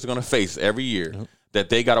Nebraska is going to face every year that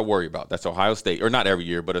they got to worry about. That's Ohio State. Or not every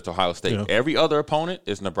year, but it's Ohio State. Yeah. Every other opponent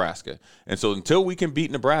is Nebraska. And so until we can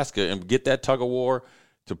beat Nebraska and get that tug of war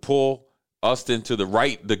to pull us into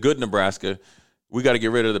the good Nebraska, we got to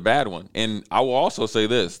get rid of the bad one. And I will also say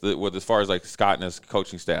this, that with as far as like Scott and his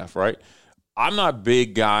coaching staff, right? I'm not a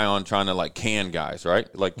big guy on trying to like can guys,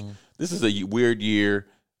 right? Like this is a weird year.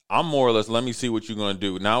 I'm more or less, let me see what you're going to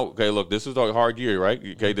do. Now, okay, look, this is a hard year, right?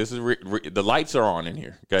 Okay, this is the lights are on in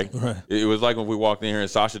here, okay? Right. It was like when we walked in here and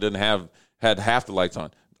Sasha had half the lights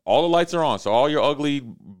on. All the lights are on, so all your ugly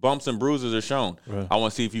bumps and bruises are shown. Right. I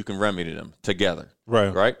want to see if you can remedy them together,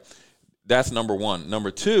 right? That's number one.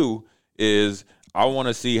 Number two is I want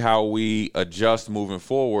to see how we adjust moving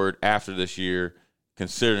forward after this year,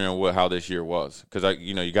 considering how this year was. Because,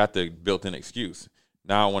 you got the built-in excuse.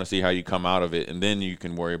 Now I want to see how you come out of it, and then you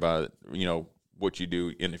can worry about, what you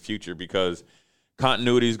do in the future, because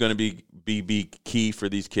continuity is going to be key for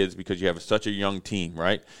these kids, because you have such a young team,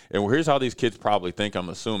 right? And here's how these kids probably think, I'm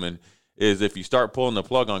assuming, is if you start pulling the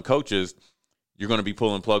plug on coaches, you're going to be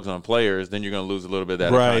pulling plugs on players, then you're going to lose a little bit of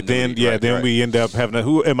that. Right. Then, we end up having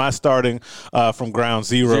who am I starting from ground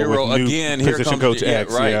zero with again, new position coach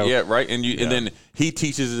X? Right. And then he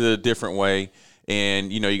teaches it a different way.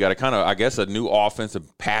 And, you got to kind of, I guess, a new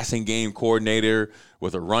offensive passing game coordinator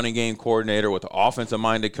with a running game coordinator with an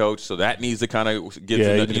offensive-minded coach. So that needs to kind of get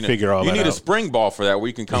you need to figure all that out. You need a spring ball for that where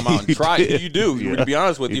you can come out and try. You do. Yeah. To be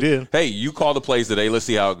honest with you. Hey, you call the plays today. Let's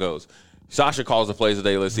see how it goes. Sasha calls the plays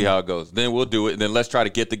today. Let's see how it goes. Then we'll do it. And then let's try to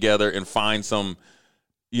get together and find some,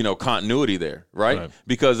 continuity there, right?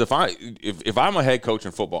 Because if I'm a head coach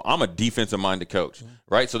in football, I'm a defensive-minded coach,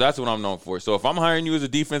 right? So that's what I'm known for. So if I'm hiring you as a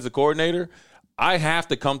defensive coordinator, I have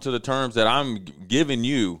to come to the terms that I'm giving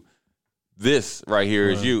you this right here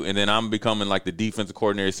is you, and then I'm becoming like the defensive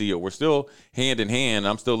coordinator CEO. We're still hand in hand.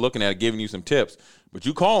 I'm still looking at it, giving you some tips, but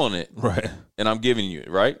you calling it, right? And I'm giving you it,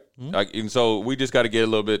 right? And so we just got to get a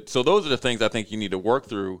little bit. So those are the things I think you need to work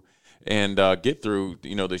through and get through,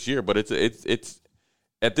 this year. But it's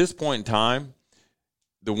at this point in time,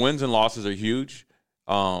 the wins and losses are huge.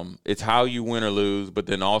 It's how you win or lose, but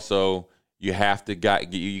then also you have to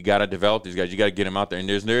you got to develop these guys. You got to get them out there, and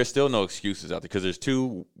there's still no excuses out there, because there's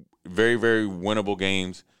two very, very winnable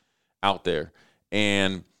games out there.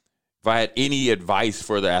 And if I had any advice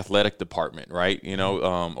for the athletic department, right,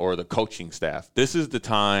 or the coaching staff, this is the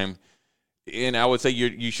time. And I would say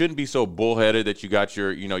you shouldn't be so bullheaded that you got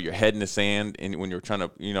your head in the sand, and when you're trying to,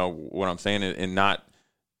 what I'm saying, and not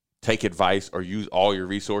take advice or use all your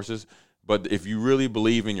resources. But if you really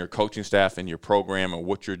believe in your coaching staff and your program and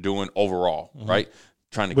what you're doing overall, right?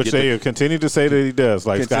 Which they continue to say that he does.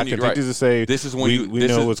 Like Scott continues to say, this is when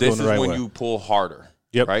you pull harder.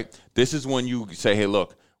 Yep. Right? This is when you say, hey,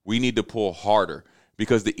 look, we need to pull harder.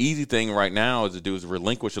 Because the easy thing right now is to do is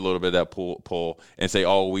relinquish a little bit of that pull and say,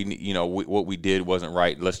 oh, what we did wasn't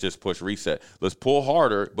right. Let's just push reset. Let's pull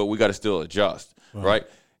harder, but we got to still adjust, right?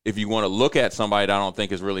 If you want to look at somebody that I don't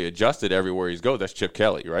think is really adjusted everywhere he's go, that's Chip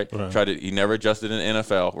Kelly, right? He never adjusted in the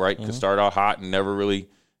NFL, right? Could start out hot and never really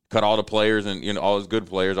cut all the players and all his good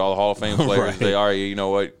players, all the Hall of Fame players. They are, you know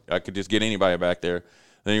what? I could just get anybody back there.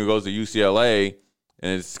 Then he goes to UCLA,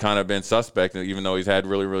 and it's kind of been suspect, even though he's had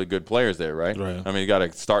really, really good players there, right? I mean, he got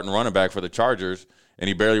a starting running back for the Chargers, and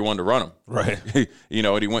he barely wanted to run him, right? And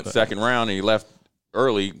he went second round, and he left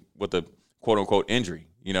early with a quote unquote injury.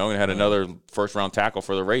 And had another first-round tackle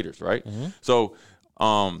for the Raiders, right? So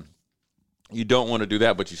you don't want to do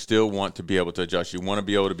that, but you still want to be able to adjust. You want to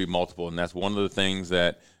be able to be multiple, and that's one of the things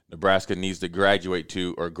that Nebraska needs to graduate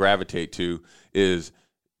to or gravitate to is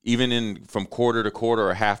even from quarter to quarter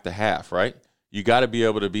or half to half, right? You got to be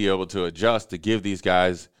able to adjust to give these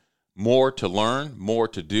guys more to learn, more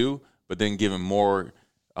to do, but then give them more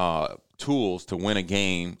tools to win a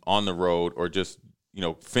game on the road or just,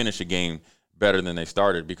 finish a game better than they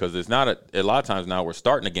started, because it's not a lot of times now we're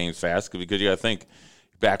starting the games fast because you got to think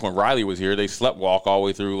back when Riley was here, they slept walk all the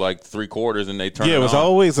way through like 3 quarters and they turned it was on.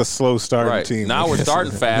 always a slow starting team. Now we're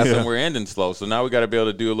starting fast and we're ending slow. So now we got to be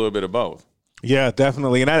able to do a little bit of both. Yeah,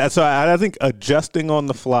 definitely. And I think adjusting on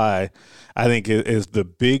the fly, I think is the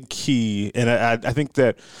big key. And I think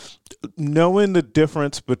that knowing the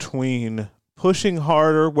difference between pushing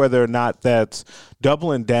harder, whether or not that's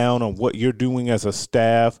doubling down on what you're doing as a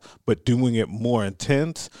staff, but doing it more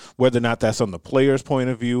intense, whether or not that's on the player's point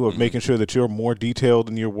of view of making sure that you're more detailed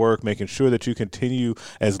in your work, making sure that you continue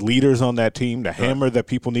as leaders on that team to hammer that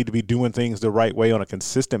people need to be doing things the right way on a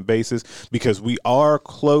consistent basis, because we are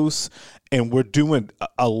close and we're doing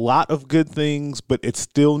a lot of good things, but it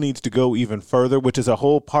still needs to go even further, which is a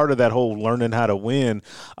whole part of that whole learning how to win.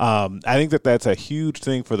 I think that's a huge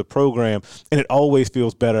thing for the program, and it always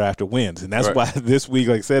feels better after wins. And that's why this week,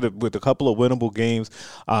 like I said, with a couple of winnable games,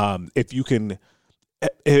 if you can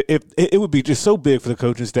 – it would be just so big for the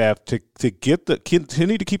coaching staff to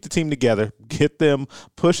continue to keep the team together, get them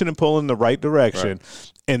pushing and pulling in the right direction,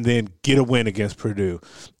 and then get a win against Purdue,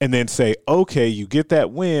 and then say, okay, you get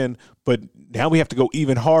that win, but now we have to go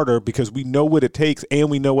even harder because we know what it takes and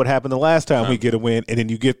we know what happened the last time we get a win, and then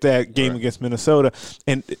you get that game against Minnesota.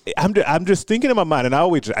 And I'm just thinking in my mind, and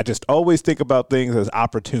I just always think about things as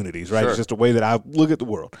opportunities, right? It's just a way that I look at the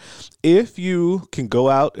world. If you can go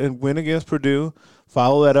out and win against Purdue,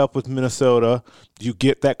 follow that up with Minnesota. You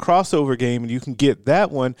get that crossover game, and you can get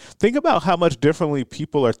that one. Think about how much differently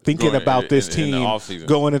people are thinking about this team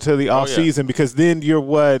going into the offseason, because then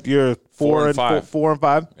you're 4 and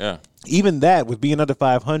 5. Yeah. Even that, with being under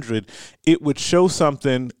 500, it would show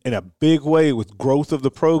something in a big way with growth of the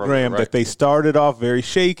program, that they started off very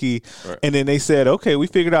shaky, and then they said, okay, we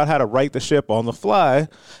figured out how to right the ship on the fly,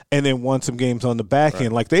 and then won some games on the back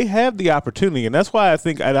end. Like, they have the opportunity, and that's why I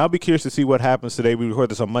think, and I'll be curious to see what happens today. We record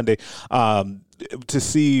this on Monday, to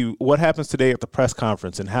see what happens today at the press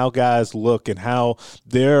conference and how guys look and how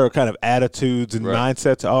their kind of attitudes and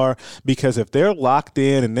mindsets are, because if they're locked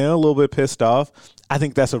in and they're a little bit pissed off, I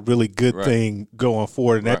think that's a really good thing going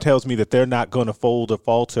forward, and that tells me that they're not going to fold or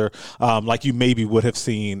falter like you maybe would have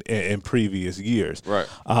seen in previous years. Right.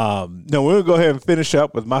 No, we're going to go ahead and finish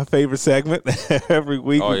up with my favorite segment every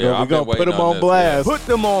week. We're going to put them on blast. Put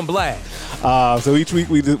them on blast. So each week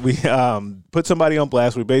we put somebody on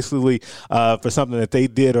blast. We basically for something that they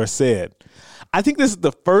did or said. I think this is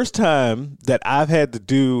the first time that I've had to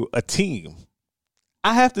do a team.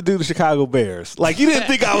 I have to do the Chicago Bears. Like, you didn't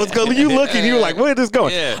think I was going to. You looking, you were like, where is this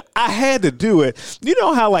going? Yeah. I had to do it. You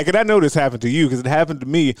know how, like, and I know this happened to you because it happened to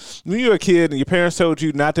me. When you were a kid and your parents told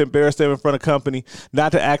you not to embarrass them in front of company,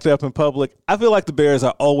 not to act up in public, I feel like the Bears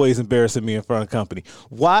are always embarrassing me in front of company.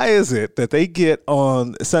 Why is it that they get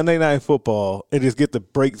on Sunday Night Football and just get the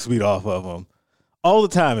brakes beat off of them? All the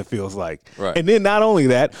time, it feels like. Right. And then not only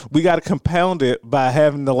that, we got to compound it by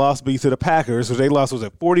having the loss be to the Packers, so they lost, was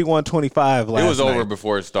at 41-25 last night. It was over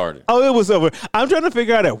before it started. Oh, it was over. I'm trying to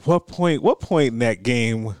figure out at what point in that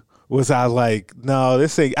game was I like, no,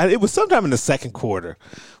 this ain't. It was sometime in the second quarter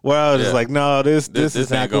where I was just like, no, this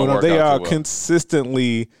is not going on. They are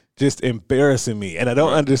consistently just embarrassing me, and I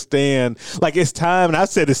don't understand. Like, it's time, and I've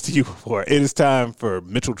said this to you before, it is time for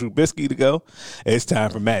Mitchell Trubisky to go. It's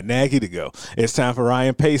time for Matt Nagy to go. It's time for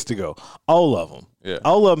Ryan Pace to go. All of them. Yeah.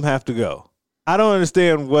 All of them have to go. I don't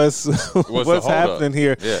understand what's happening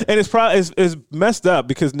here. Yeah. And it's probably it's messed up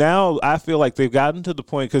because now I feel like they've gotten to the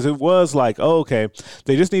point, because it was like, oh, okay,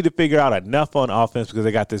 they just need to figure out enough on offense because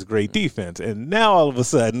they got this great defense. And now all of a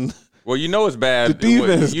sudden, well, you know it's bad. The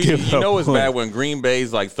defense you know it's bad when Green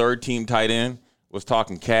Bay's like third team tight end was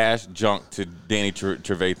talking cash junk to Danny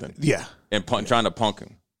Trevathan. Yeah. And trying to punk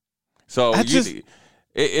him. So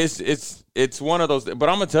it's one of those. But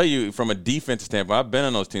I'm gonna tell you, from a defensive standpoint, I've been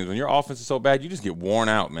on those teams. When your offense is so bad, you just get worn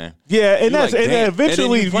out, man. Yeah, and then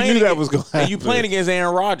eventually you knew that was going to happen. And you playing against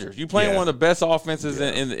Aaron Rodgers. You playing one of the best offenses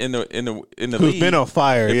in the league. Who's been on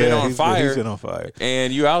fire? He's been on fire.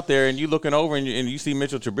 And you out there and you looking over and you see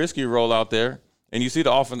Mitchell Trubisky roll out there and you see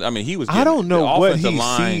the offense. I mean, he was. I don't know what he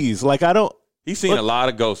sees. Like, I don't. He's seeing a lot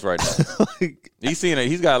of ghosts right now.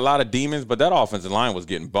 He's got a lot of demons, but that offensive line was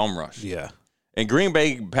getting bum rushed. Yeah. And Green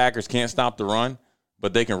Bay Packers can't stop the run,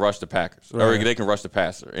 but they can rush the Packers, or they can rush the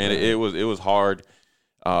passer. And it was hard. It's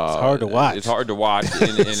hard to watch. It's hard to watch,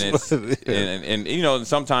 and you know,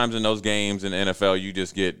 sometimes in those games in the NFL, you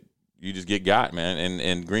just get got, man.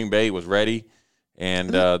 And Green Bay was ready,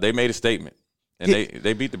 and they made a statement. And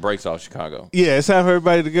they beat the brakes off Chicago. Yeah, it's time for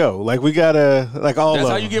everybody to go. Like, we gotta, like, all that's of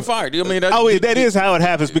how them. you get fired. I mean, that is how it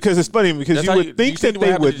happens, because it's funny, because you would think that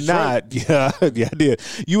they would not. Yeah, I did.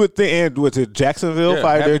 You would think, and was it Jacksonville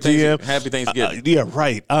fired their GM? Happy Thanksgiving. Yeah,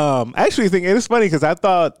 right. Actually, think, and it's funny because I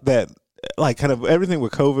thought that, like, kind of everything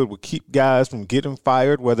with COVID would keep guys from getting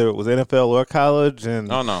fired, whether it was NFL or college. And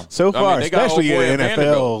so far, especially in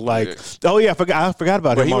NFL, like, I forgot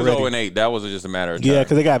about him already. He was 0-8. That was just a matter of time. Yeah,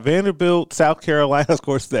 because they got Vanderbilt, South Carolina, of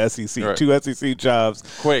course, the SEC. Right. 2 SEC jobs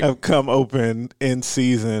have come open in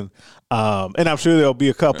season. And I'm sure there'll be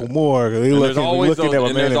a couple more. There's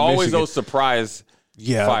always those surprise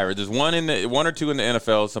fired. There's one or two in the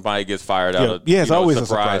NFL. Somebody gets fired out of it's always a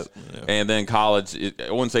surprise. And then college,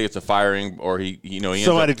 I wouldn't say it's a firing, or he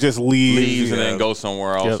somebody just leaves and then goes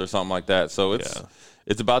somewhere else or something like that. So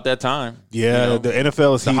it's about that time. Yeah, the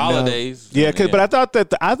NFL is the holidays. But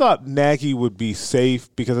I thought Nagy would be safe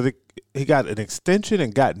because I think he got an extension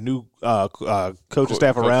and got new coaching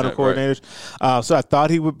staff around him, coordinators. Right. So I thought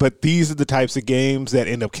he would, but these are the types of games that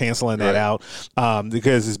end up canceling that out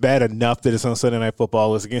because it's bad enough that it's on Sunday Night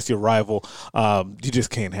Football. It's against your rival. You just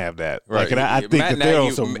can't have that. Right. Like, and I think that they're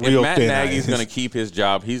on some real Matt thin Nagy's going to keep his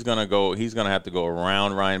job. He's going to have to go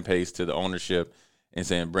around Ryan Pace to the ownership and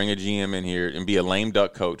saying, bring a GM in here and be a lame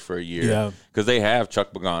duck coach for a year. Because they have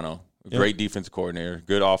Chuck Pagano, great defensive coordinator,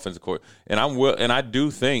 good offensive coordinator. And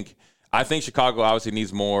I think Chicago obviously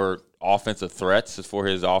needs more offensive threats for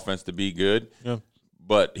his offense to be good. Yeah.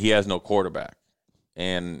 But he has no quarterback.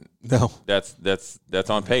 And that's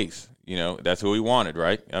on Pace. You know, that's who he wanted,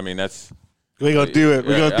 right? I mean, that's We're going to do it.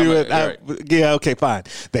 We're going to do it. Right. Yeah, okay, fine.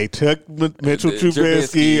 They took Mitchell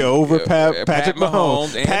Trubisky over Patrick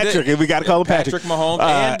Mahomes. And we got to call him Patrick Mahomes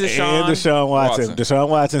and Deshaun Watson. Deshaun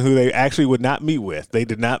Watson, who they actually would not meet with. They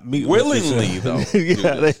did not meet willingly, with. Willingly,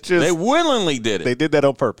 though. They willingly did it. They did that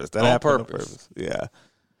on purpose. That happened on purpose. Yeah.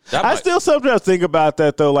 I still sometimes think about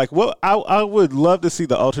that, though. Like, I would love to see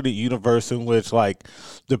the alternate universe in which, like,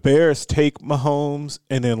 the Bears take Mahomes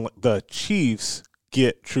and then the Chiefs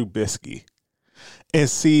get Trubisky and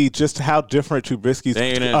see just how different Trubisky's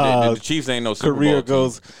the Chiefs ain't no Super career Bowl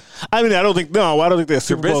goes. Team. I mean, I don't think they're a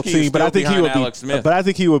Super Bowl team, but I think he would be. Smith. But I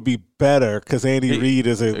think he would be better because Andy Reid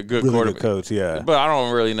is a good really good coach. Yeah, but I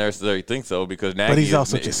don't really necessarily think so because Nagy. But he's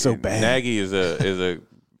also just so bad. Nagy is a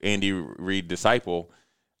Andy Reid disciple.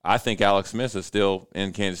 I think Alex Smith is still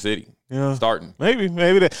in Kansas City. Yeah, starting maybe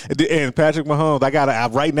that. And Patrick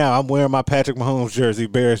Mahomes, right now. I'm wearing my Patrick Mahomes jersey,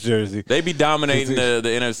 Bears jersey. They be dominating the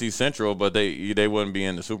NFC Central, but they wouldn't be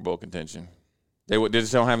in the Super Bowl contention. They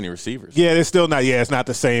just don't have any receivers. Yeah, they're still not. Yeah, it's not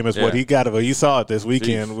the same as what he got. But you saw it this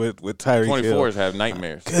weekend with Tyreek Hill. 24s have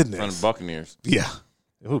nightmares. Goodness, from the Buccaneers. Yeah,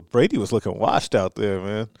 Brady was looking washed out there,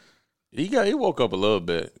 man. He woke up a little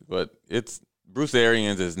bit, but it's Bruce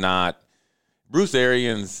Arians is not. Bruce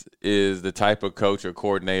Arians is the type of coach or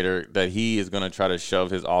coordinator that he is going to try to shove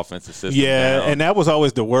his offensive system down. And that was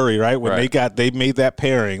always the worry, right? When they made that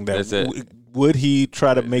pairing, would he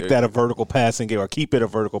try to make that a vertical passing game or keep it a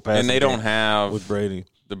vertical passing game? And they don't have with Brady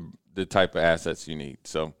the type of assets you need.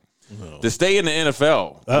 So to stay in the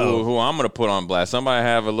NFL, who I'm going to put on blast, somebody I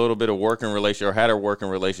have a little bit of working relationship or had a working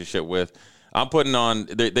relationship with, I'm putting on.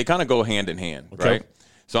 They kind of go hand in hand, right?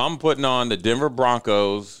 So I'm putting on the Denver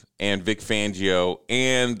Broncos and Vic Fangio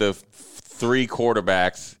and the three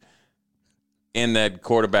quarterbacks in that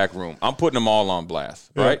quarterback room. I'm putting them all on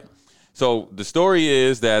blast, right? So the story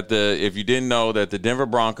is that if you didn't know that the Denver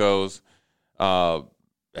Broncos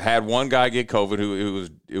had one guy get COVID,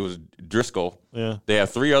 it was Driscoll. Yeah. They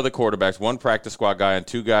have three other quarterbacks, one practice squad guy and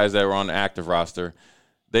two guys that were on the active roster.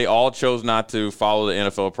 They all chose not to follow the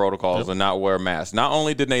NFL protocols and not wear masks. Not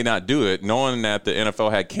only did they not do it, knowing that the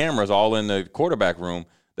NFL had cameras all in the quarterback room,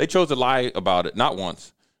 they chose to lie about it, not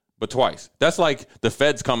once, but twice. That's like the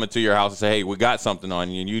feds coming to your house and say, hey, we got something on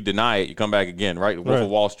you, and you deny it, you come back again, right? Wolf of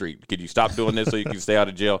Wall Street. Could you stop doing this so you can stay out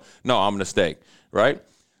of jail? No, I'm going to stay, right?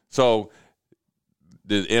 So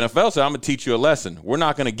the NFL said, I'm going to teach you a lesson. We're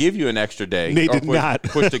not going to give you an extra day. They did not.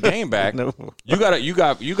 Push the game back. No. You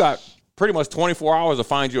got pretty much 24 hours to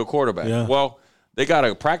find you a quarterback. Yeah. Well, they got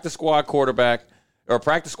a practice squad quarterback or a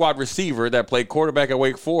practice squad receiver that played quarterback at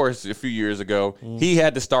Wake Forest a few years ago. He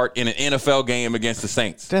had to start in an NFL game against the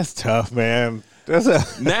Saints. That's tough, man.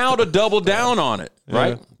 Now to double down on it,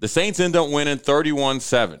 right? Yeah. The Saints end up winning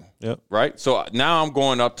 31-7, right? So now I'm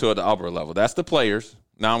going up to the upper level. That's the players.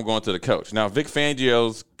 Now I'm going to the coach. Now, Vic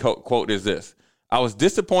Fangio's quote is this: I was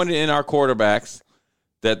disappointed in our quarterbacks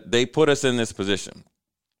that they put us in this position.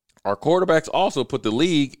 Our quarterbacks also put the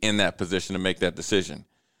league in that position to make that decision.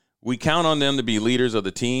 We count on them to be leaders of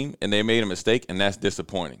the team, and they made a mistake, and that's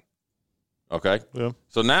disappointing. Okay? Yeah.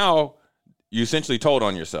 So now you essentially told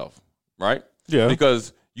on yourself, right? Yeah.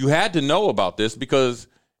 Because you had to know about this because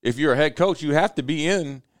if you're a head coach, you have to be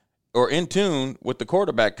in tune with the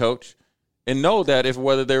quarterback coach and know that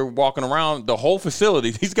whether they're walking around the whole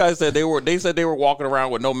facility, these guys said they were walking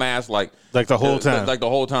around with no mask like the whole time. Like the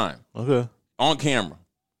whole time. Okay. On camera.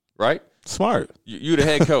 Right? Smart. You the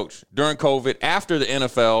head coach during COVID after the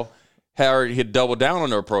NFL had doubled down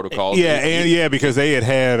on their protocols. Yeah, because they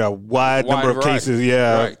had a wide number of cases.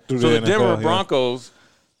 Yeah. Right. So the Denver Broncos,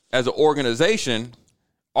 as an organization,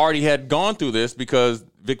 already had gone through this because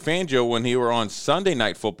Vic Fangio, when he were on Sunday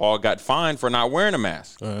Night Football, got fined for not wearing a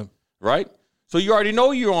mask. Right? So you already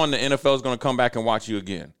know you're on the NFL is going to come back and watch you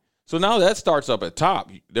again. So now that starts up at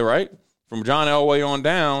top, right? From John Elway on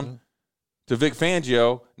down to Vic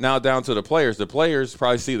Fangio, now down to the players. The players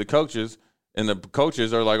probably see the coaches, and the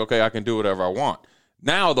coaches are like, okay, I can do whatever I want.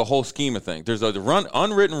 Now the whole scheme of things. There's a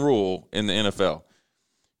unwritten rule in the NFL.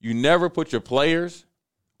 You never put your players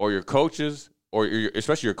or your coaches or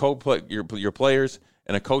especially your players,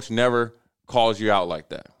 and a coach never calls you out like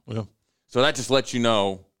that. Yeah. So that just lets you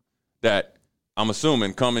know that I'm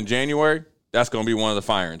assuming come in January, that's going to be one of the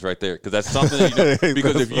firings right there because that's something that you do.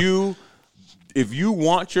 Because if you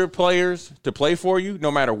want your players to play for you, no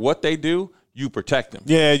matter what they do, you protect them.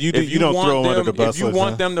 Yeah, you don't throw them under the bus. If you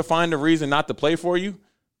want them to find a reason not to play for you,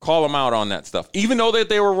 call them out on that stuff. Even though that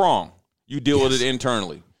they were wrong, you deal with it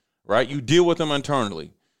internally, right? You deal with them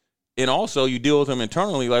internally. And also you deal with them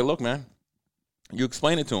internally like, look, man, you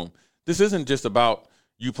explain it to them. This isn't just about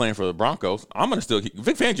you playing for the Broncos.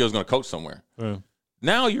 Vic Fangio is going to coach somewhere. Yeah.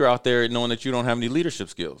 Now you're out there knowing that you don't have any leadership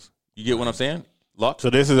skills. You get what I'm saying? Luck. So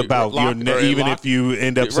this is about even if you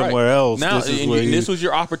end up somewhere else. Now, this was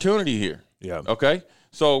your opportunity here. Yeah. Okay.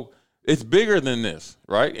 So it's bigger than this,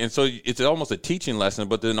 right? And so it's almost a teaching lesson.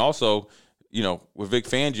 But then also, with Vic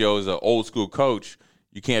Fangio as an old school coach,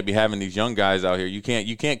 you can't be having these young guys out here. You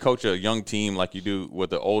can't coach a young team like you do with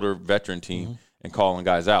the older veteran team and calling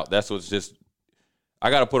guys out. That's what's just. I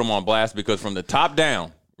got to put them on blast because from the top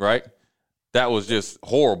down, right? That was just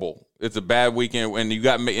horrible. It's a bad weekend,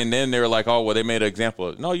 and then they're like, "Oh, well, they made an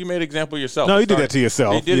example." No, you made an example of yourself. No, you did that to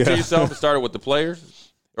yourself. You did it to yourself. It started with the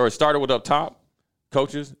players, or it started with up top,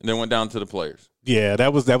 coaches, and then went down to the players. Yeah,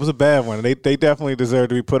 that was a bad one. They definitely deserve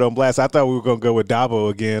to be put on blast. I thought we were going to go with Dabo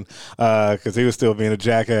again because he was still being a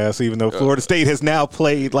jackass, even though Florida State has now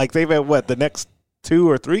played like they've had the next 2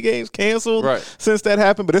 or 3 games canceled since that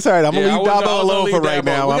happened. But it's all right. I'm going to leave Dabo alone for right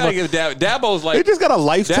now. We got to give Dabo's like – they just got a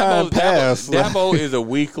lifetime pass. Dabo is a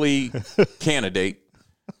weekly candidate.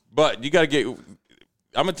 But you got to get –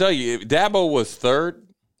 I'm going to tell you, if Dabo was third,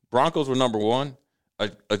 Broncos were number 1.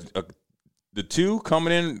 The 2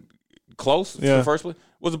 coming in close to the first place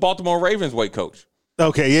was the Baltimore Ravens weight coach.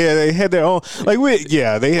 Okay, yeah, they had their own. They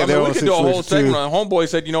had their own. We could do a whole segment on Homeboy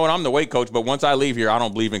said, you know what, I'm the weight coach, but once I leave here, I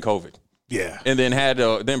don't believe in COVID. Yeah, and then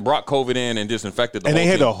then brought COVID in and disinfected the whole team. And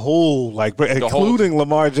they had a whole including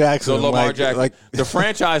Lamar Jackson. So Lamar Jackson, the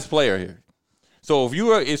franchise player here. So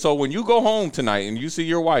when you go home tonight and you see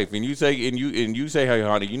your wife and you say, hey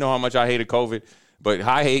honey, you know how much I hated COVID, but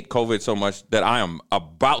I hate COVID so much that I am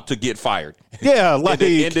about to get fired. Yeah, at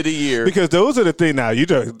the end of the year. Because those are the things now. You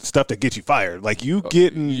do stuff that get you fired. Like you not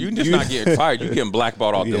getting fired. You getting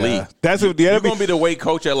blackballed off the league. That's you're going to be the weight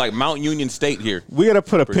coach at like Mount Union State here. We got to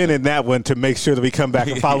put a pin in that one to make sure that we come back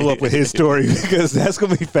and follow up with his story because that's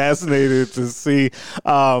going to be fascinating to see.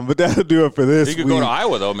 But that'll do it for this. You could go to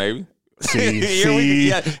Iowa though, maybe.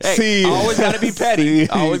 See, always got to be petty.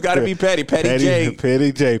 Always got to be petty.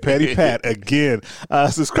 Petty Pat again.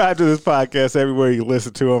 Subscribe to this podcast everywhere you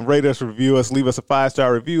listen to them. Rate us, review us, leave us a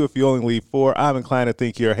 5-star review. If you only leave 4, I'm inclined to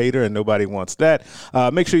think you're a hater, and nobody wants that.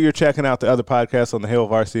 Make sure you're checking out the other podcasts on the Hail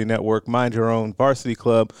Varsity Network. Mind Your Own, Varsity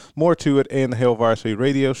Club, More to It, and the Hail Varsity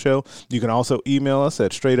Radio Show. You can also email us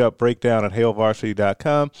at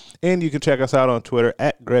straightupbreakdown@hailvarsity.com, and you can check us out on Twitter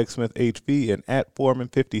at GregSmithHV and at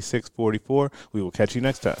Foreman5644. We will catch you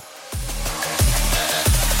next time.